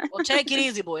 right? Or take it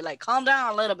easy, boy. Like, calm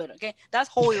down a little bit. Okay, that's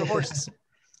hold your horses.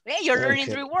 Hey, you're learning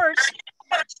 3 words.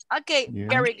 Okay,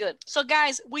 very good. So,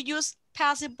 guys, we use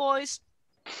passive voice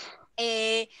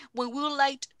when we would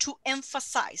like to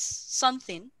emphasize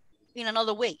something in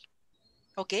another way.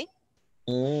 Okay.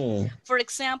 For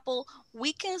example,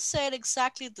 we can say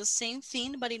exactly the same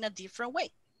thing, but in a different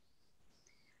way.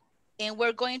 And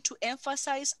we're going to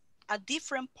emphasize a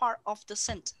different part of the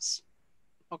sentence.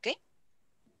 Okay.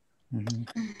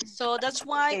 So that's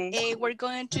why we're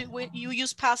going to, when you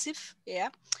use passive,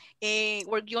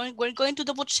 we're going to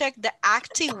double check the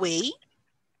active way,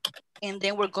 and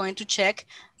then we're going to check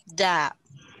the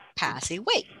passive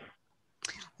way.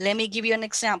 Let me give you an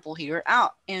example here.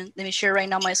 And let me share right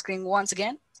now my screen once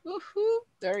again.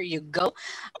 There you go.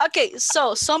 Okay,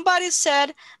 so somebody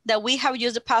said that we have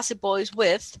used the passive voice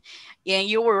with, and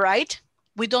you were right.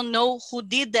 We don't know who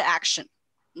did the action.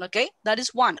 Okay, that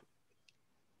is one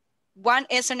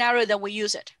scenario that we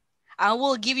use it. I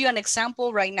will give you an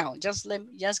example right now. Just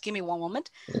give me one moment.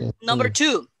 Number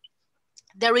 2,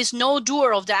 there is no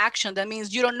doer of the action. That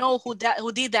means you don't know who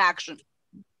did the action.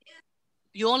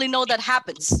 You only know that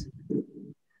happens.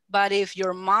 But if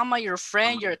your mama, your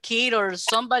friend, your kid, or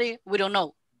somebody, we don't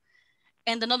know.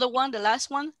 And another one, the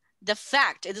last one, the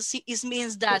fact. It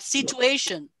means that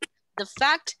situation. The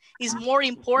fact is more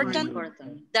important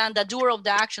than the doer of the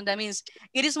action. That means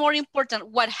it is more important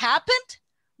what happened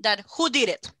than who did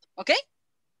it. Okay?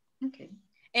 Okay.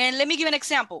 And let me give an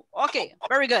example. Okay,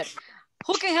 very good.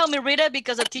 Who can help me read it?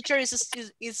 Because the teacher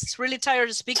is really tired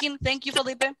of speaking. Thank you,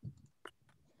 Felipe.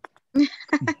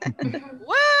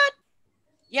 What?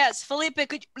 Yes, Felipe,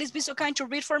 could you please be so kind to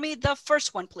read for me the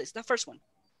first one, please? The first one.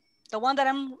 The one that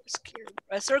I'm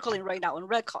circling right now in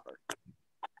red color.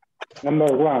 Number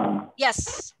 1.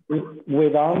 Yes. We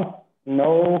don't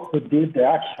know who did the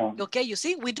action. Okay, you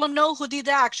see, we don't know who did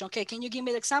the action. Okay, can you give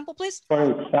me the example, please? For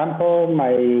example,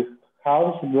 my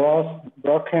house was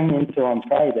broken into on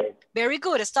Friday. Very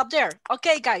good. Stop there.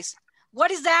 Okay, guys,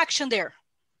 what is the action there?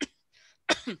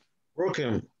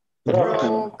 Broken.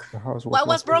 What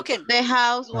was broken? The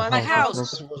house was my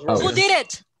house. Who did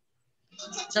it?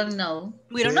 Don't know.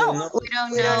 We don't know. We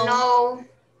don't know.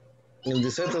 In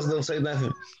the sentence, don't say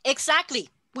nothing. Exactly.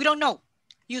 We don't know.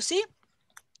 You see?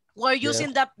 We're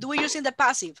using the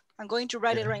passive. I'm going to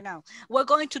write it right now. We're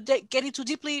going to get into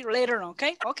deeply later on,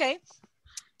 okay? Okay.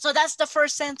 So that's the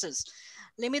first sentence.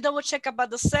 Let me double check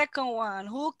about the second one.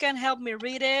 Who can help me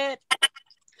read it?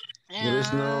 There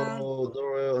is no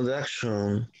door on the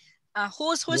action.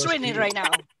 Who's reading it right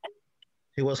now?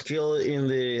 He was killed in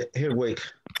the earthquake.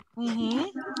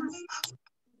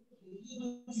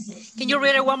 Can you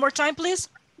read it one more time, please?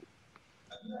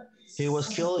 He was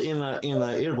killed in an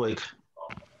earthquake.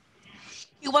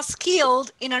 He was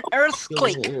killed in an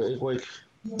earthquake.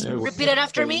 Repeat it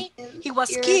after me. He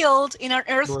was killed in an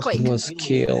earthquake. He was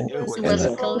killed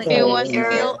in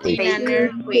an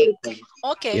earthquake.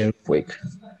 Okay. Earthquake.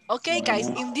 Okay, guys.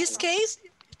 In this case,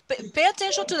 pay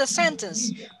attention to the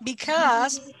sentence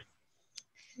because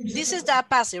this is the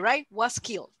passive, right? Was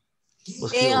killed.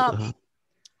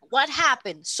 What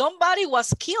happened? Somebody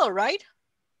was killed, right?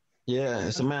 Yeah,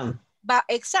 it's a man. But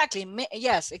exactly,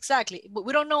 yes, exactly. But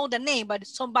we don't know the name, but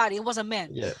somebody, it was a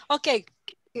man. Yeah. Okay.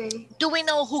 Do we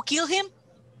know who killed him?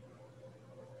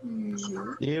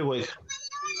 Earthquake.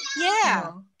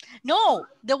 Yeah. No,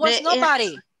 there was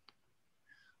nobody.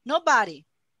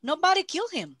 Nobody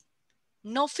killed him.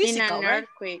 No physical, in an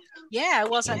earthquake. Yeah, it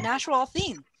was a natural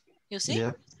thing. You see?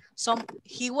 Yeah. So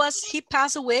he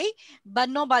passed away, but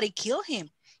nobody killed him.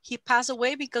 He passed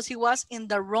away because he was in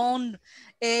the wrong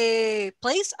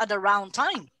place at the wrong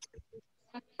time.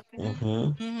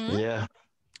 Yeah.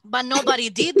 But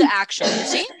nobody did the action, you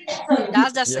see?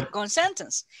 That's the second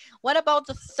sentence. What about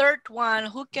the third one?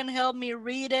 Who can help me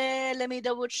read it? Let me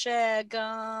double check.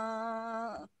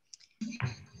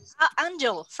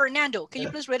 Angel, Fernando, can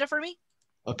you please read it for me?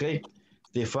 Okay.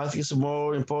 The fact is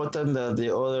more important than the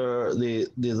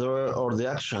door or the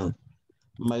action.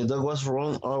 My dog was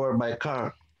run over by a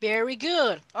car. Very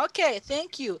good. Okay,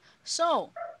 thank you.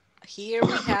 So here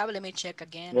we have, let me check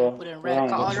again. Let me put it in red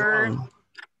What's color. wrong?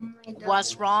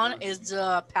 What's wrong is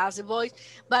the passive voice.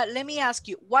 But let me ask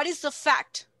you, what is the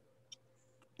fact?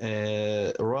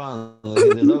 Run.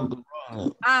 The dog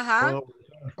run. Uh-huh.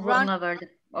 Run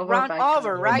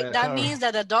Over, right? by That car. means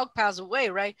that the dog passed away,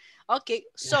 right? Okay,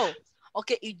 so,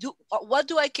 okay, what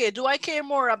do I care? Do I care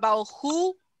more about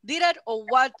who did it or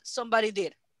what somebody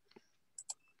did?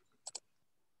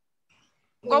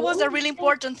 What was the really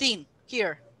important thing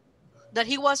here? That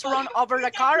he was run over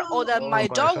the car or that my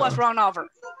dog was run over?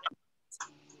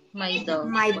 My dog.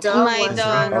 My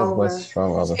dog was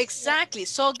run over. Exactly.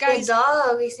 So The guys,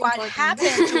 dog is what important.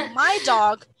 happened to my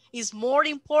dog is more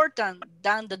important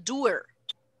than the doer.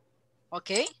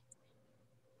 Okay?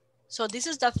 So this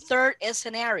is the third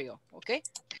scenario. Okay?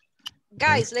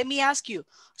 Guys, let me ask you.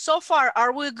 So far,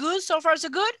 are we good? So far, so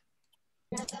good?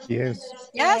 Yes.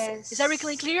 Yes? Is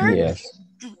everything clear? Yes.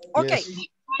 Okay. Yes.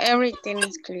 Everything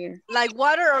is clear. Like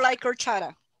water or like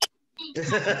horchata?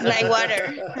 Like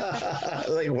water.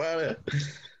 Like water.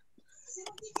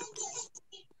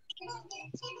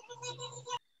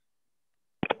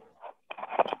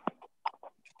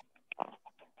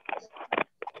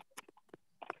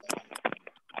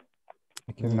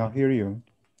 I cannot hear you.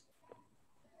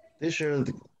 Teacher,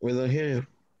 we don't hear you.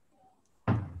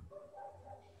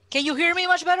 Can you hear me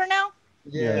much better now?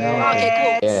 Yeah.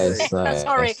 Okay, cool. Yes.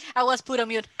 Sorry, I was put on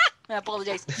mute. I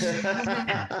apologize.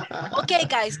 Okay,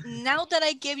 guys, now that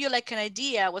I gave you like an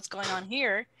idea what's going on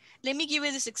here, let me give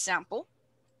you this example.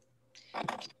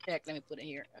 Check, let me put it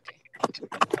here. Okay.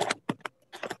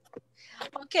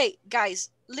 Okay,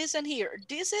 guys, listen here.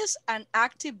 This is an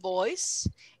active voice,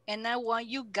 and I want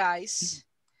you guys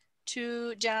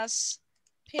to just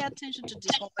pay attention to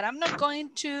this one, but I'm not going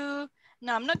to,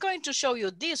 no, I'm not going to show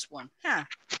you this one,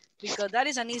 because that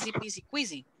is an easy peasy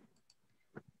queasy.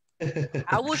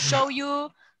 I will show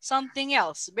you something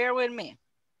else. Bear with me.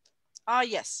 Oh,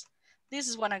 yes. This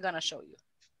is what I'm going to show you.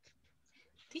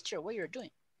 Teacher, what you're doing?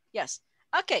 Yes.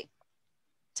 Okay.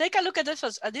 Take a look at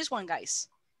this one, guys.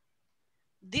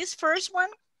 This first one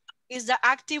is the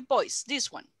active voice.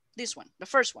 This one, the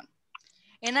first one.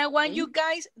 And I want you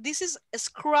guys, this is a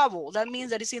Scrabble. That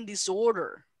means that it's in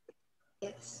disorder.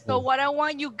 Yes. So what I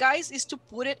want you guys is to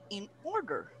put it in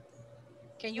order.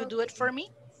 Can you do it for me?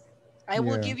 I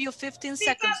will give you 15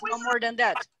 seconds, no more than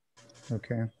that.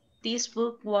 Okay. This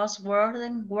book was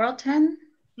written.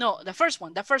 No, the first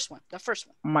one.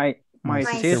 My My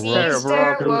sister sister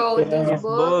wrote wrote this this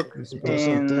book book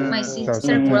in My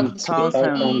sister wrote this book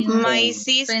 2000. in My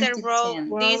sister wrote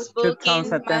 2010. this book in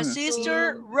 2010. My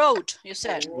sister wrote, you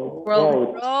said.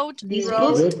 Wrote This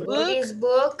wrote book this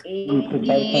book in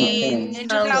in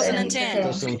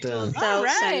 2010. 2010. All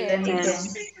right.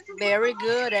 2010. Very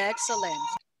good. Excellent.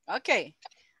 Okay.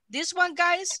 This one,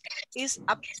 guys, is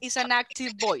an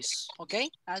active voice. Okay.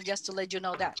 Just to let you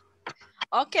know that.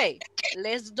 Okay.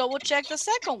 Let's double check the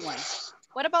second one.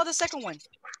 What about the second one?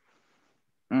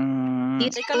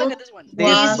 This Take a look at this one.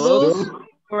 This book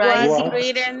Was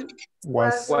written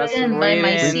was written by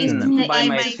my sister by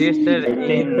my sister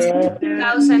in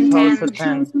 2010.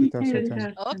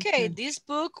 2010. Okay. This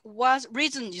book was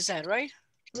written, you said, right?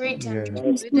 Written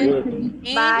Written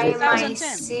in by my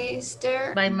 2010.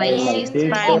 sister by my in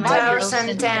sister Oh, in by yours.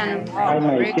 2010.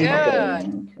 Very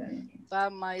good. By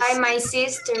By my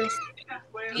sister.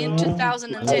 in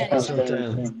 2010, you said.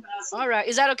 2010. All right.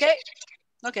 Is that okay?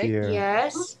 Okay. Yeah.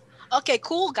 Yes. Okay,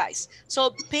 cool, guys.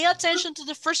 So pay attention to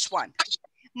the first one.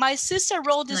 My sister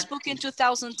wrote this book in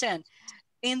 2010.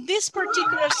 In this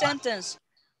particular sentence,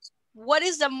 what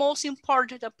is the most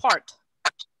important part?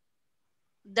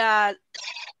 That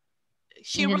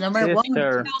she wrote number in one.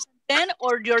 2010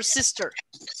 or your sister?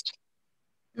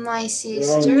 My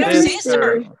sister. Your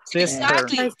sister. Sister.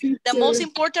 Exactly. The most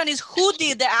important is who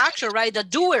did the action, right? The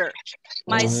doer.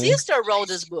 My sister wrote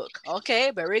this book.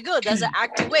 Okay, very good. That's the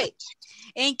active way.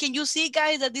 And can you see,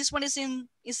 guys, that this one is in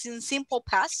simple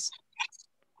past?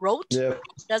 Wrote? Yeah.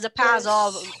 That's the past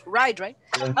of right?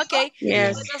 Yeah. Okay.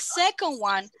 Yes. For the second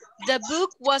one, the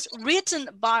book was written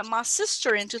by my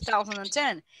sister in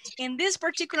 2010. In this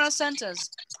particular sentence,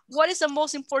 what is the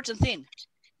most important thing?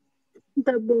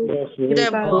 The book.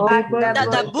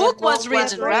 The book was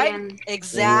written, right? written.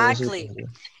 Exactly.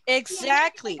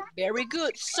 Exactly. Very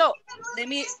good. So let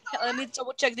me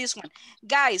double check this one,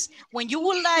 guys. When you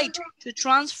would like to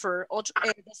transfer or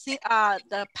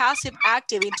the passive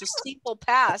active into simple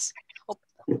past,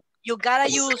 you gotta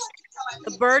use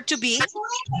the verb to be,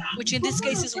 which in this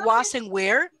case is was and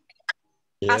were.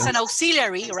 as an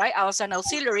auxiliary, right? As an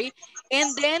auxiliary.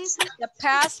 And then the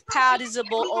past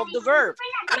participle of the verb.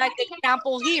 Like the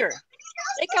example here.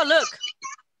 Take a look.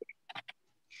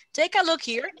 Take a look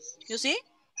here. You see?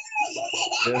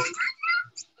 Yeah.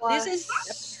 This is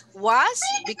was,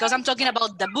 because I'm talking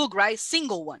about the book, right?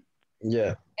 Single one.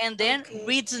 Yeah. And then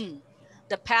written,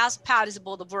 the past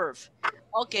participle of the verb.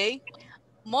 Okay.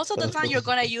 Most of the time you're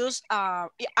going to use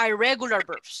irregular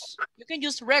verbs. You can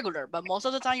use regular, but most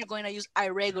of the time you're going to use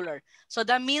irregular. So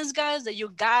that means, guys, that you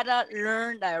gotta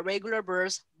learn the irregular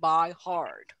verbs by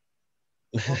heart.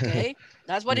 Okay,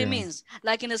 that's what it means.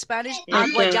 Like in Spanish,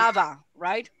 aguayaba,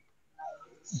 right?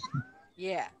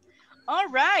 Yeah. All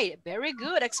right, very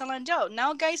good, excellent job.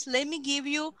 Now, guys, let me give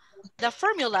you the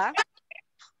formula.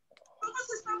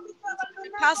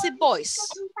 Passive voice.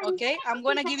 Okay, I'm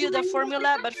going to give you the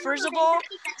formula, but first of all,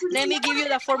 let me give you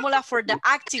the formula for the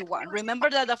active one. Remember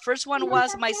that the first one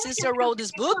was my sister wrote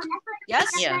this book?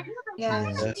 Yes? Yeah.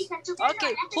 Yes.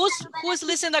 Okay, who's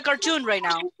listening to the cartoon right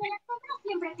now?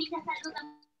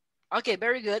 Okay,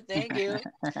 very good, thank you.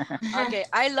 Okay,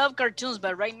 I love cartoons,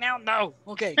 but right now, no.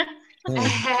 Okay.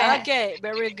 Okay,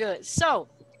 very good. So,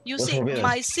 you see,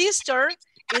 my sister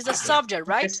is the subject,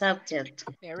 right? The subject.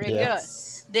 Very good.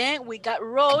 Then we got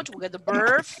wrote, we got the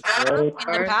verb, in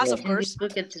the past, of course,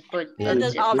 and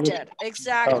the object.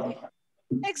 Exactly.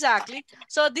 Exactly.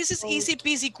 So this is easy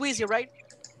peasy queasy, right?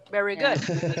 Very good.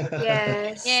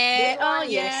 Yes. Yeah. Oh,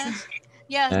 yes.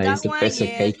 Yes, that It's a one. piece of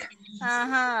Yes. cake.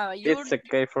 It's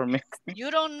okay for me. You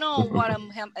don't know what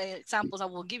examples I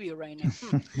will give you right now.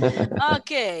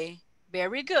 Okay.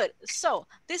 Very good. So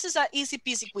this is an easy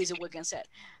peasy queasy, we can say.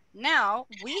 Now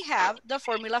we have the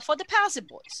formula for the passive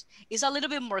voice. It's a little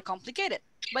bit more complicated,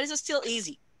 but it's still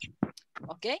easy.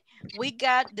 Okay, we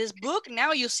got this book.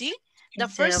 Now you see the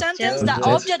first sentence, the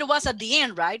object was at the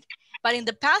end, right? But in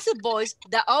the passive voice,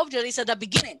 the object is at the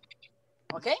beginning.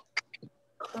 Okay?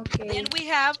 Okay. Then we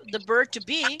have the verb to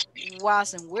be,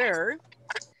 was and were.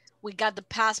 We got the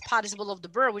past participle of the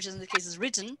verb, which in this case is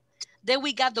written. Then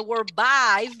we got the word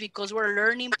by, because we're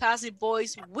learning passive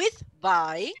voice with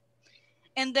by.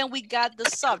 And then we got the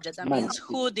subject. That means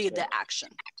who did the action.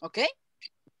 Okay?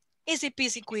 Easy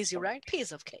peasy queasy, right?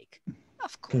 Piece of cake.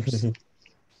 Of course.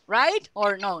 Right?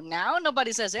 Or no, now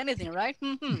nobody says anything, right?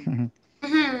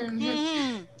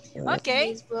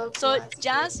 Okay. So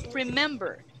just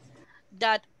remember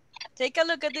that. Take a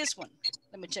look at this one.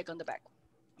 Let me check on the back.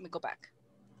 Let me go back.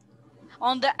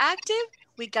 On the active,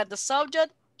 we got the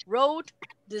subject, wrote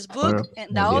this book,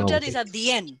 and the object is at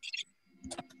the end.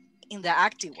 In the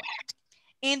active one.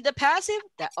 In the passive,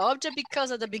 the object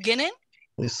because at the beginning.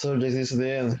 The subject is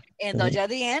the end. And the object at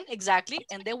the end, exactly.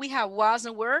 And then we have was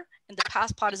and were, and the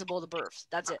past participle of the verbs.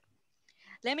 That's it.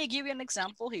 Let me give you an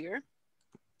example here.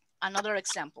 Another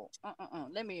example.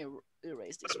 Let me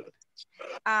erase this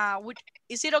one.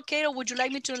 Is it okay, or would you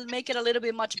like me to make it a little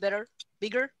bit much better,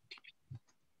 bigger?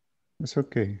 It's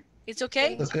okay. It's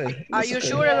okay? Okay. Are you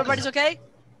sure everybody's okay?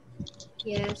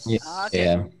 Yes. Okay.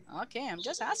 Yeah. Okay, I'm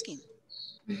just asking.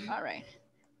 All right.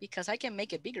 Because I can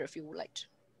make it bigger if you would like to.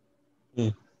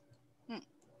 Yay.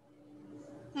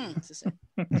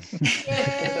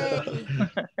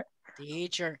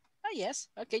 Teacher. Oh, yes.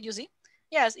 Okay, you see?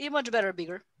 Yes, even much better,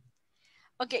 bigger.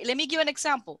 Okay, let me give an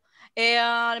example.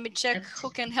 Let me check who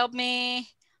can help me.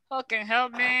 Who can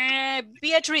help me?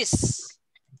 Beatrice.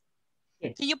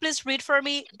 Can you please read for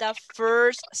me the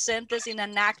first sentence in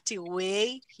an active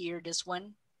way? Here, this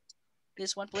one.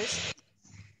 This one, please.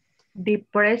 The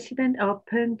president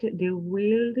opened the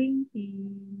building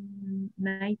in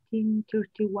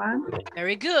 1931.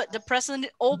 Very good. The president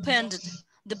opened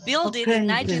the building in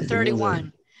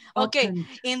 1931. Okay,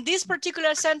 in these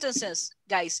particular sentences,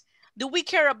 guys, do we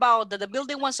care about that the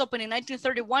building was opened in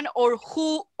 1931 or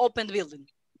who opened the building?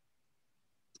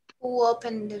 Who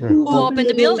opened the Who opened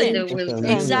the building?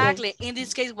 Exactly. In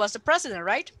this case, was the president,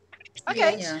 right?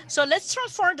 Okay, so let's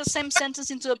transform the same sentence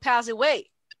into a passive way.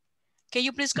 Can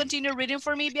you please continue reading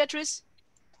for me, Beatrice?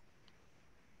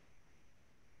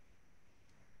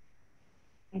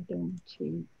 I don't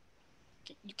see.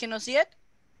 You cannot see it?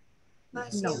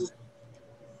 No.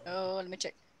 Oh, let me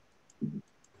check.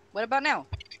 What about now?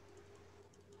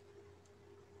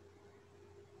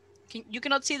 You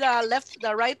cannot see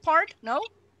the right part? No?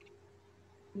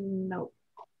 No.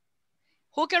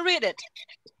 Who can read it?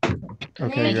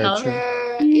 Okay,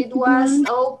 gotcha. It was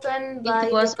opened by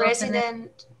the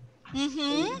president.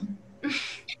 Uh-huh.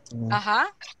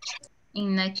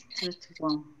 In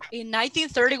 1931. In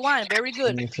 1931, very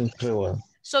good. 1931.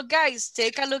 So guys,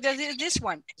 take a look at this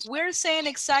one. We're saying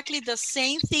exactly the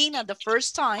same thing at the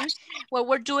first time, what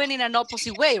we're doing in an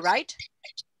opposite way, right?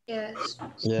 Yes.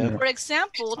 Yeah. For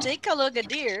example, take a look at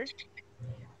there.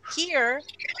 Here,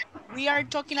 we are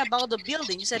talking about the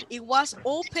building. You said it was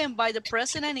opened by the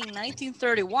president in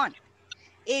 1931.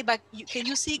 Hey, but can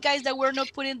you see, guys, that we're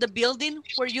not putting the building?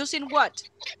 We're using what?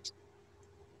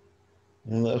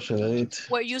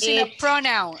 We're using a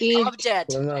pronoun,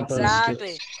 object.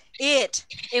 Exactly. It.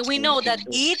 And we know that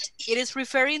it is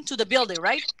referring to the building,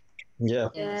 right? Yeah.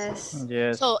 Yes.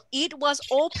 Yes. So it was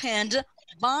opened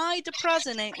by the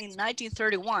president in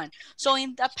 1931. So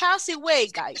in the passive way,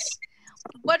 guys,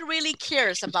 what really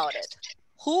cares about it?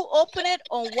 Who opened it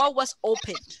or what was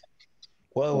opened?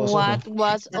 What was open?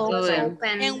 Was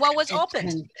open? And what was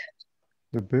opened?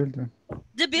 The building.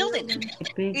 The building.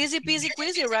 Easy peasy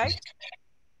queasy, right?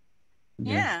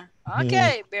 Yeah. Yeah.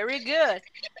 Okay, very good.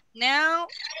 Now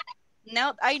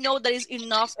I know there is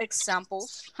enough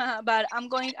examples, but I'm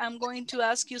going to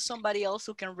ask you somebody else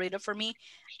who can read it for me.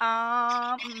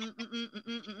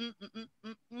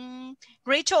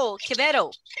 Rachel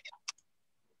Quevedo.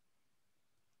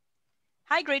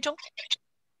 Hi, Rachel.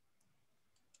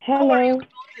 Hello.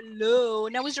 Hello.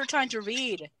 Now is your time to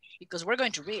read because we're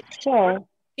going to read. Sure.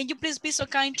 Can you please be so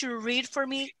kind to read for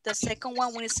me the second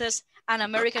one when it says an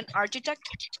American architect?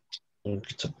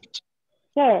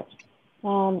 Sure.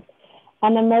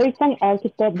 An American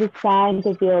architect designed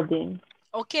the building.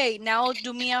 Okay, now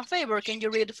do me a favor. Can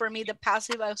you read for me the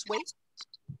passive as well?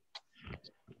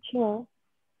 Sure.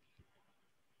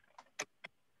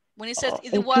 When it says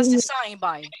it was designed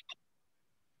by.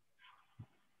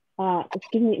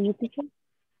 Excuse me, you teacher?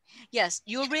 Yes,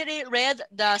 you already read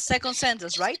the second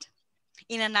sentence, right?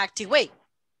 In an active way.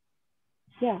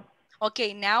 Yeah.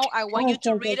 Okay, now I want you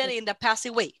to read it in the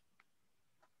passive way.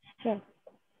 Sure.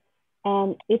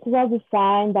 It was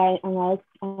designed by an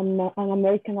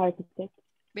American architect.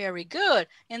 Very good.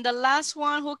 And the last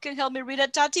one, who can help me read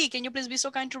it? Tati, can you please be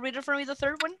so kind to read it for me, the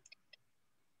third one?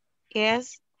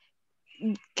 Yes.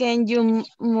 Can you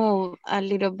move a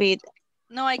little bit?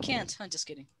 No, I can't. I'm just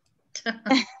kidding.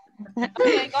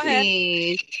 Okay, go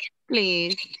ahead.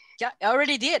 Please. Yeah, I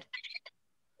already did.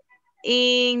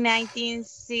 In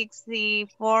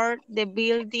 1964, the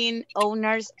building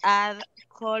owners add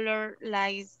color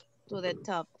lights to the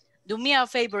top. Do me a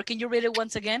favor. Can you read it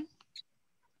once again?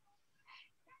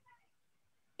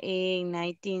 In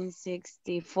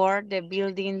 1964, the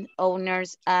building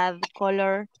owners add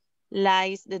color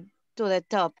lights to the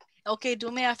top. Okay,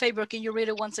 do me a favor. Can you read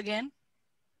it once again?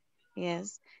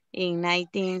 Yes. In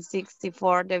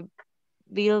 1964, the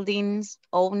building's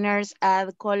owners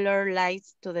add color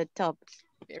lights to the top.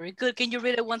 Very good. Can you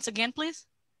read it once again, please?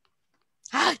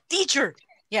 Ah, teacher.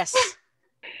 Yes.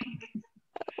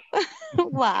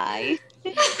 Why?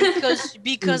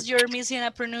 Because you're missing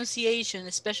a pronunciation,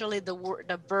 especially the word,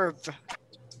 the verb.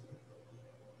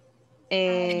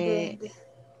 In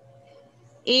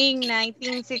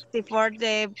 1964,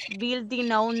 the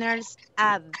building owners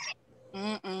add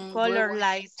color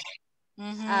lights.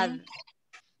 Add.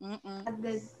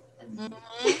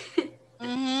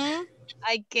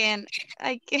 I can.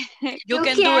 You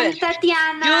can do it,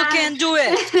 Tatiana. You can do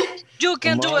it. You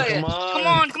can do it.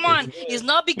 Come Come on. It's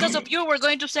not because of you we're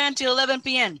going to stand till 11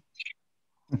 p.m.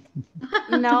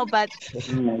 No, but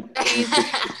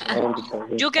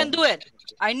you can do it.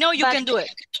 I know you can do it.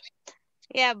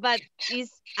 Yeah, but is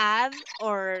add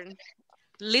or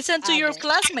listen to your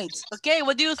classmates? Okay,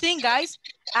 what do you think, guys?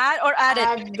 Add or added?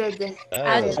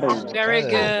 Added. Very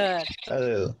good.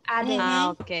 Added.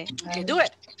 Okay. Okay, do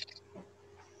it.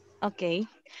 Okay.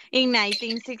 In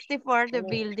 1964, the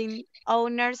building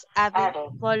owners added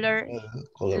color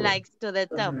lights to the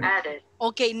top.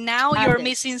 Okay, now you're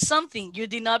missing something. You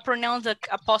did not pronounce the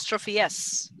apostrophe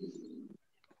S.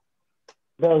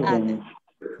 Buildings.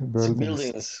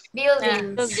 Buildings.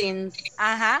 Buildings.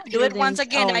 Do it once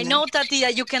again. I know, Tati,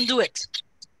 that you can do it.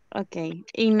 Okay.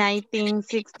 In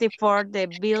 1964, the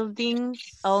building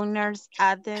owners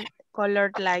added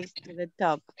colored lights to the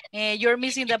top. You're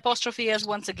missing the apostrophe S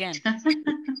once again.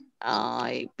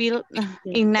 I built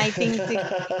in 1960.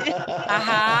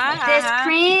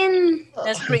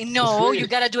 The screen. No, you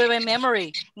gotta do it by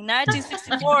memory. In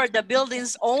 1964, the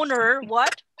building's owner,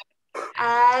 what?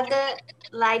 Add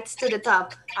lights to the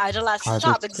top. Add the lights to the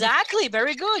top. Exactly.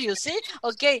 Very good. You see?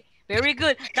 Okay. Very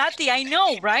good. Tati, I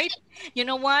know, right? You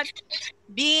know what?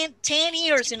 Being 10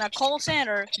 years in a call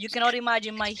center, you cannot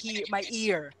imagine my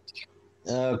ear.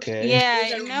 Okay.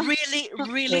 Yeah, I know.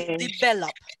 Really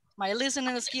develop my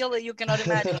listening skill that you cannot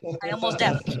imagine. I almost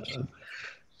deaf.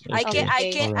 I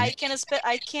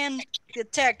can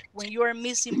detect when you are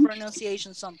missing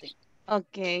pronunciation something.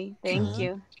 Okay, thank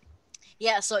you.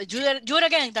 Yeah, so do it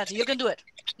again, Tati. You can do it.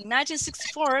 In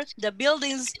 1964, the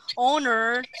building's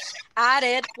owner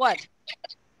added what?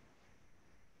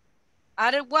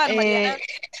 Added what, Mariana?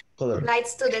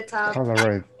 Lights to the top. Color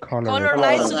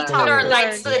lights to the top. Color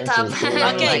lights to the top.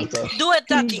 Okay, do it,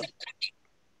 Taki.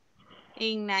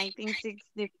 In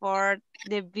 1964,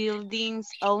 the building's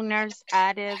owners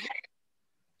added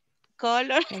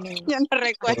color. Yo no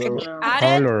recuerdo.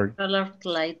 Color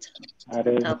light.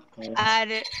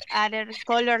 Added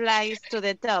color lights to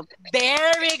the top.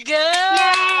 Very good.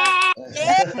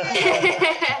 Yeah.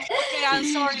 Okay, I'm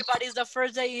sorry, but it's the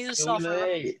first day you suffer.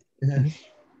 Right?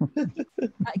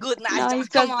 Good night. No, it's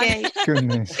Come okay. on.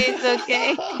 Goodness. It's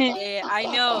okay. Yeah,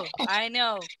 I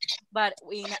know. But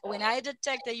when I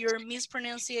detect that you're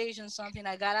mispronunciation something,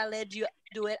 I gotta let you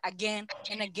do it again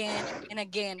and again and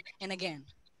again and again.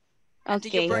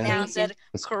 Until you pronounce it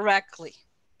correctly.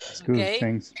 It's good, okay?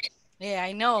 Thanks. Yeah,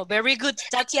 I know. Very good.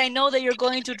 Tati, I know that you're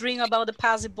going to dream about the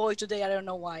passive voice today. I don't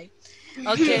know why.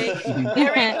 Okay,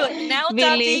 very good. Now,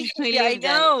 Tati, I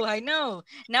know.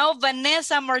 Now,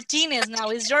 Vanessa Martinez, now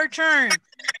it's your turn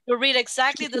to read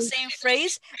exactly the same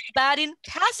phrase, but in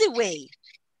passive way.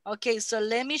 Okay, so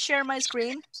let me share my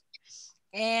screen,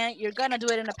 and you're going to do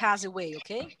it in a passive way,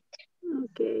 okay?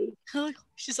 Okay.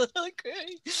 She said,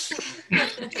 okay.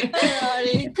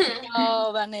 Alrighty.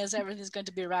 Oh, Vanessa, everything's going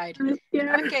to be right.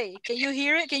 Okay, can you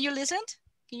hear it? Can you listen?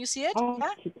 Can you see it?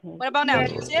 Yeah? What about now?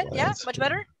 Can you see it? Yeah, much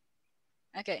better?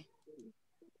 Okay.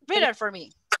 Read it for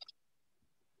me.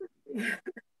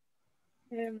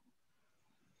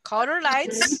 Color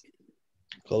lights.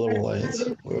 Color lights.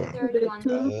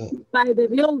 By the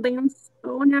building's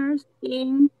owners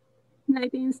in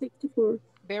 1964.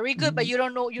 Very good, but you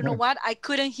don't know, you know what? I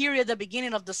couldn't hear you at the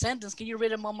beginning of the sentence. Can you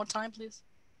read it one more time, please?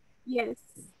 Yes.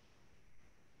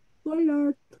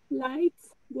 Colored lights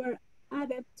were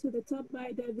added to the top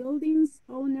by the building's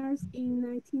owners in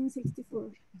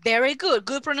 1964. Very good.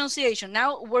 Good pronunciation.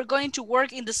 Now we're going to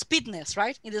work in the speedness,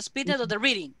 right? In the speedness of the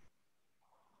reading.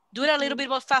 Do it a little bit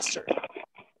more faster.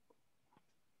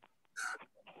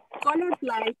 Colored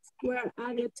lights were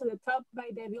added to the top by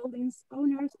the building's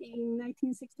owners in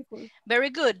 1964.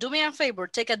 Very good. Do me a favor.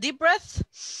 Take a deep breath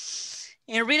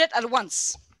and read it at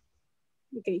once.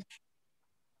 Okay.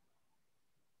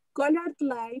 Colored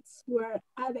lights were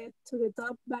added to the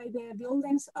top by the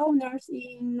building's owners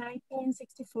in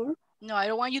 1964. No, I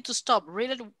don't want you to stop. Read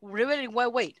it in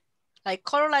one way. Like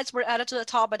color lights were added to the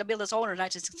top by the building's owner in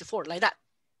 1964. Like that.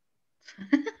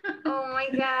 Oh my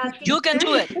God. You can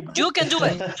do it. You can do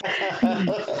it.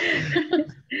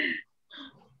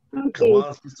 Okay.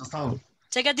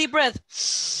 Take a deep breath.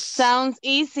 Sounds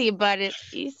easy, but it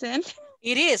isn't.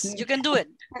 It is. You can do it.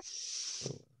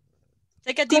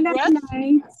 Take a deep breath.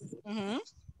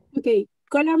 Okay.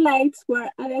 Color lights were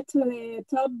added to the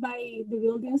top by the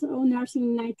building's owners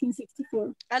in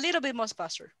 1964. A little bit more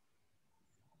faster.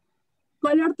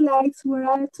 Colored lights were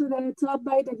added to the top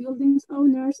by the building's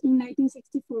owners in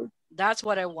 1964. That's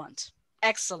what I want.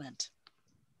 Excellent.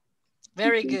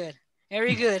 Very good.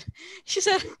 Very good. She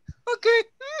said, okay.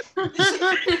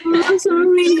 I'm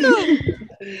sorry.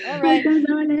 All right.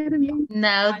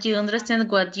 Now, do you understand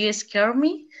what you scare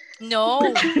me? No,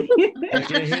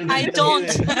 I don't.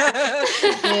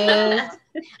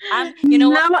 You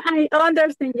know now what? I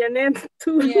understand Janet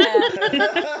too. Yeah.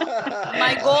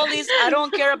 My goal is I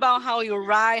don't care about how you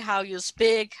write, how you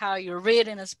speak, how you read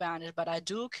in Spanish, but I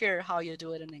do care how you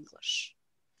do it in English.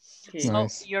 So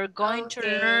Nice. you're going to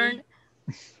learn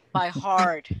by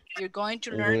heart. You're going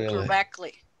to learn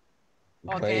correctly.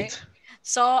 Okay. Great.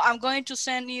 So I'm going to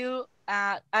send you.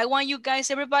 I want you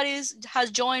guys. Everybody has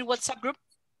joined WhatsApp group.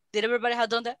 Did everybody have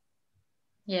done that?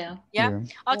 Yeah. Yeah.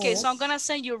 Okay. So I'm gonna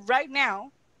send you right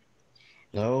now.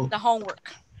 No. The homework.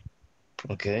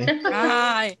 Okay.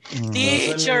 Hi,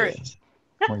 teacher.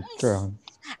 My God.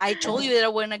 I told you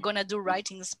that we're not gonna do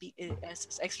writing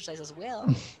exercise as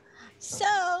well.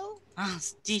 So,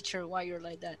 teacher, why you're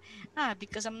like that?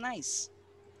 Because I'm nice.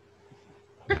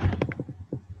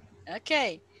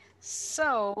 Okay,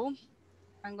 so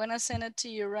I'm gonna send it to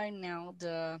you right now.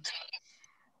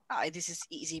 This is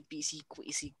easy peasy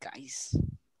queasy, guys.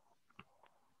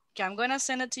 Okay, I'm gonna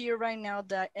send it to you right now.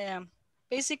 That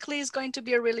basically it's going to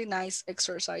be a really nice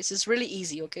exercise. It's really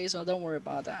easy, okay? So don't worry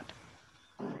about that.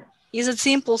 It's a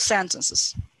simple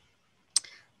sentences.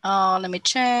 Let me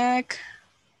check.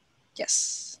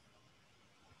 Yes.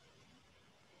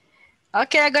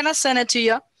 Okay, I'm gonna send it to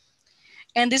you.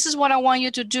 And this is what I want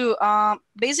you to do.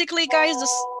 Basically, guys,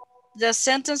 the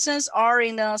sentences are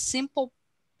in a simple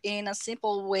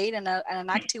way, in an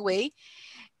active way.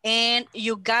 And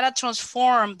you gotta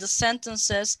transform the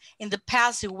sentences in the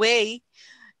passive way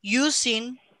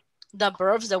using the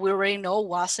verbs that we already know,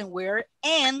 was and were,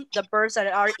 and the verbs that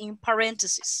are in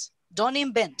parentheses. Don't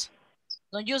invent.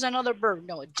 Don't use another verb.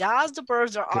 No, just the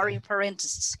verbs that are in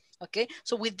parentheses. Okay,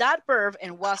 so with that verb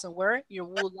and was and were,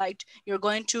 you're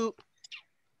going to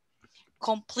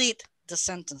complete the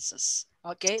sentences.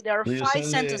 Okay, there are 5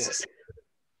 sentences.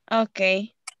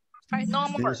 Okay. Right, no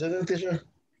more. Do you send it, teacher?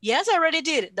 Yes, I already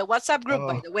did. The WhatsApp group,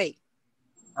 by the way.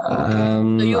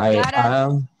 So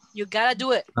you gotta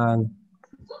do it.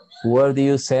 Where do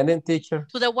you send it, teacher?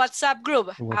 To the WhatsApp group.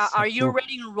 WhatsApp Are you group.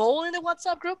 ready to enroll in the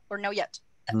WhatsApp group or no yet?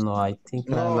 No, I think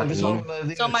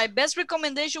So my best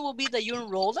recommendation will be that you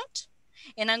enroll it,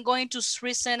 and I'm going to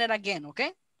resend it again,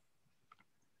 okay?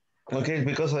 Okay,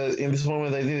 because in this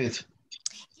moment I did it.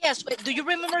 Yes, do you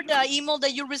remember the email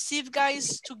that you received,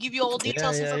 guys, to give you all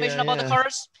details, information about the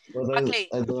course? Okay,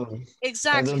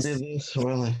 exactly. I don't do this,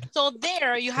 really. So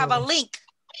there you have a link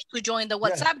to join the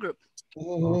WhatsApp group.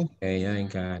 Okay, I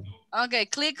got it. Okay,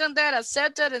 click on that,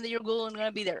 accept it, and then you're going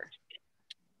to be there.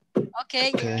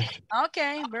 Okay.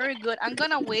 Okay, very good. I'm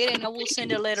going to wait and I will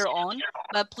send it later on,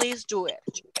 but please do it.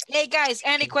 Hey, guys,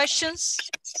 any questions?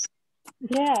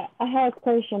 Yeah, I have a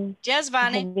question. Yes,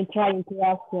 Vani. I've been trying to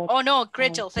ask you. Oh, no,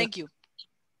 Rachel, thank you.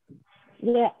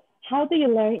 Yeah, how do you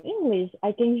learn English?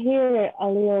 I can hear a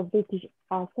little British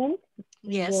accent.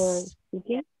 Yes.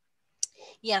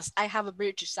 Yes, I have a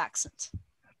British accent.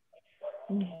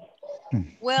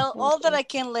 Well, all that I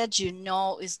can let you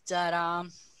know is that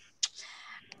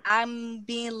I'm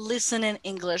been listening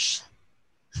English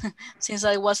since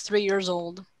I was 3 years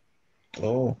old.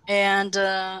 Oh. And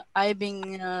I've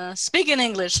been speaking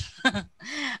English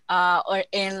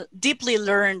and deeply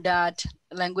learned that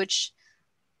language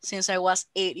since I was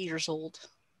 8 years old.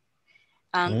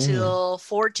 Until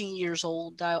 14 years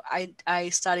old, I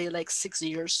studied like 6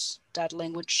 years that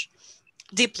language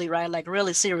deeply, right? Like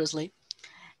really seriously.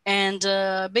 And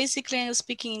basically I'm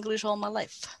speaking English all my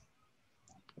life.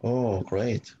 Oh,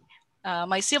 great.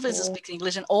 My siblings speak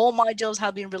English and all my jobs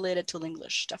have been related to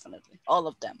English, definitely, all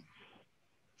of them.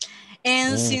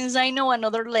 And since I know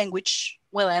another language,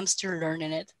 well, I'm still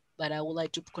learning it, but I would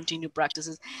like to continue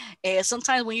practices.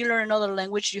 Sometimes when you learn another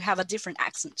language, you have a different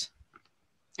accent.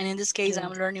 And in this case,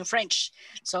 I'm learning French.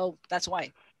 So that's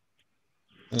why.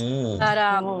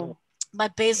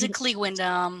 But basically, when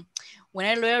I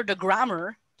learned the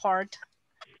grammar part,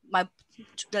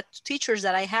 the teachers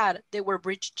that I had, they were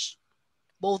British,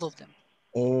 both of them.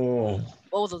 Oh.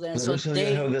 Both of them. So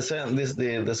they have the sound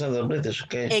of British,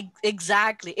 okay?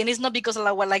 Exactly. And it's not because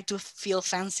I would like to feel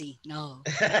fancy. No.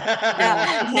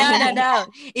 No.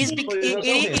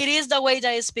 It is the way that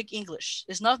I speak English.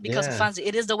 It's not because of fancy.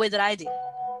 It is the way that I did.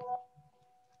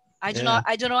 I do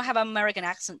not have an American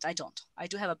accent. I don't. I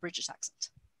do have a British accent.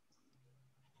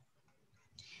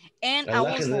 And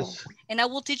I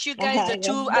will teach you guys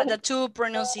the two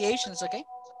pronunciations, okay?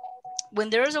 When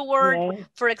there is a word,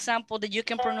 for example, that you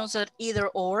can pronounce it either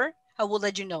or, I will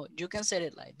let you know. You can say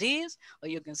it like this, or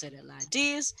you can say it like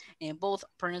this, and both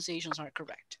pronunciations are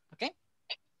correct, okay?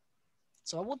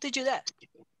 So I will teach you that.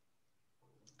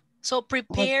 So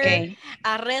prepare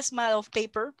a resma of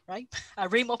paper, right? A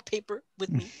ream of paper with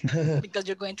me, because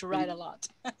you're going to write a lot.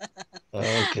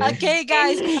 Okay,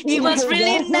 guys, it was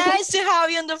really nice to have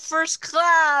you in the first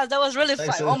class. That was really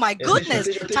fun. Oh my goodness,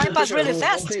 time passed really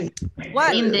fast.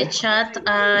 What? In the chat,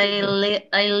 I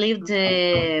leave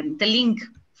the link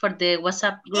for the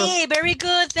WhatsApp group. Hey, very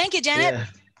good. Thank you, Janet.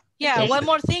 Yeah, one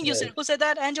more thing. You said, who said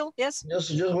that, Angel? Yes?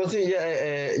 Just one thing.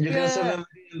 You can send them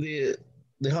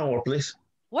the homework, please.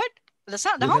 What?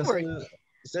 The homework?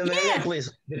 Send it again,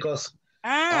 please, because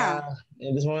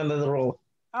in this moment, that's the role.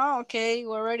 Oh, okay.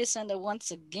 We already sent it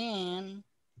once again.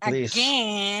 Please.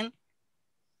 Again.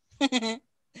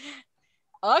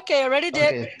 Okay, already did.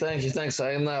 Okay, thank you. Thanks.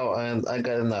 I know, and I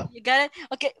got it now. You got it?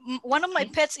 Okay, one of my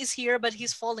pets is here, but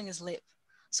he's falling asleep.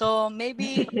 So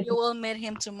maybe you will meet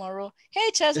him tomorrow.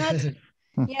 Hey, Chestnut.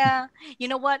 Yeah. You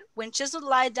know what? When Chestnut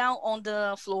lied down on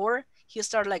the floor, he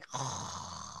started like...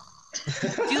 A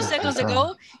few seconds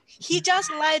ago, he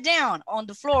just lied down on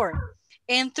the floor.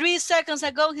 And 3 seconds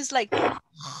ago, he's like that.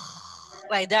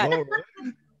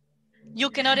 You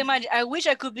cannot imagine. I wish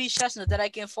I could be Chestnut, that I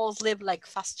can fall asleep like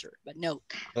faster, but no.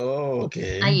 Oh,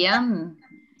 okay. I am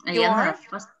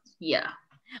fast. Yeah.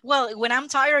 Well, when I'm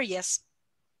tired, yes.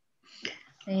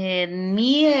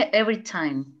 Me every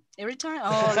time. Every time?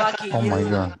 Oh, lucky you. Oh my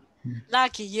God.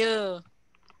 Lucky you.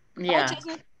 Yeah.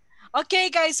 Okay,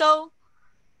 guys, so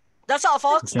that's all,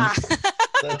 folks. That's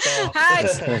all.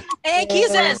 Hugs and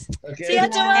kisses. Okay. See you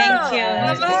tomorrow. Thank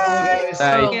you.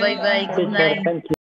 Bye-bye. Bye-bye. Good night.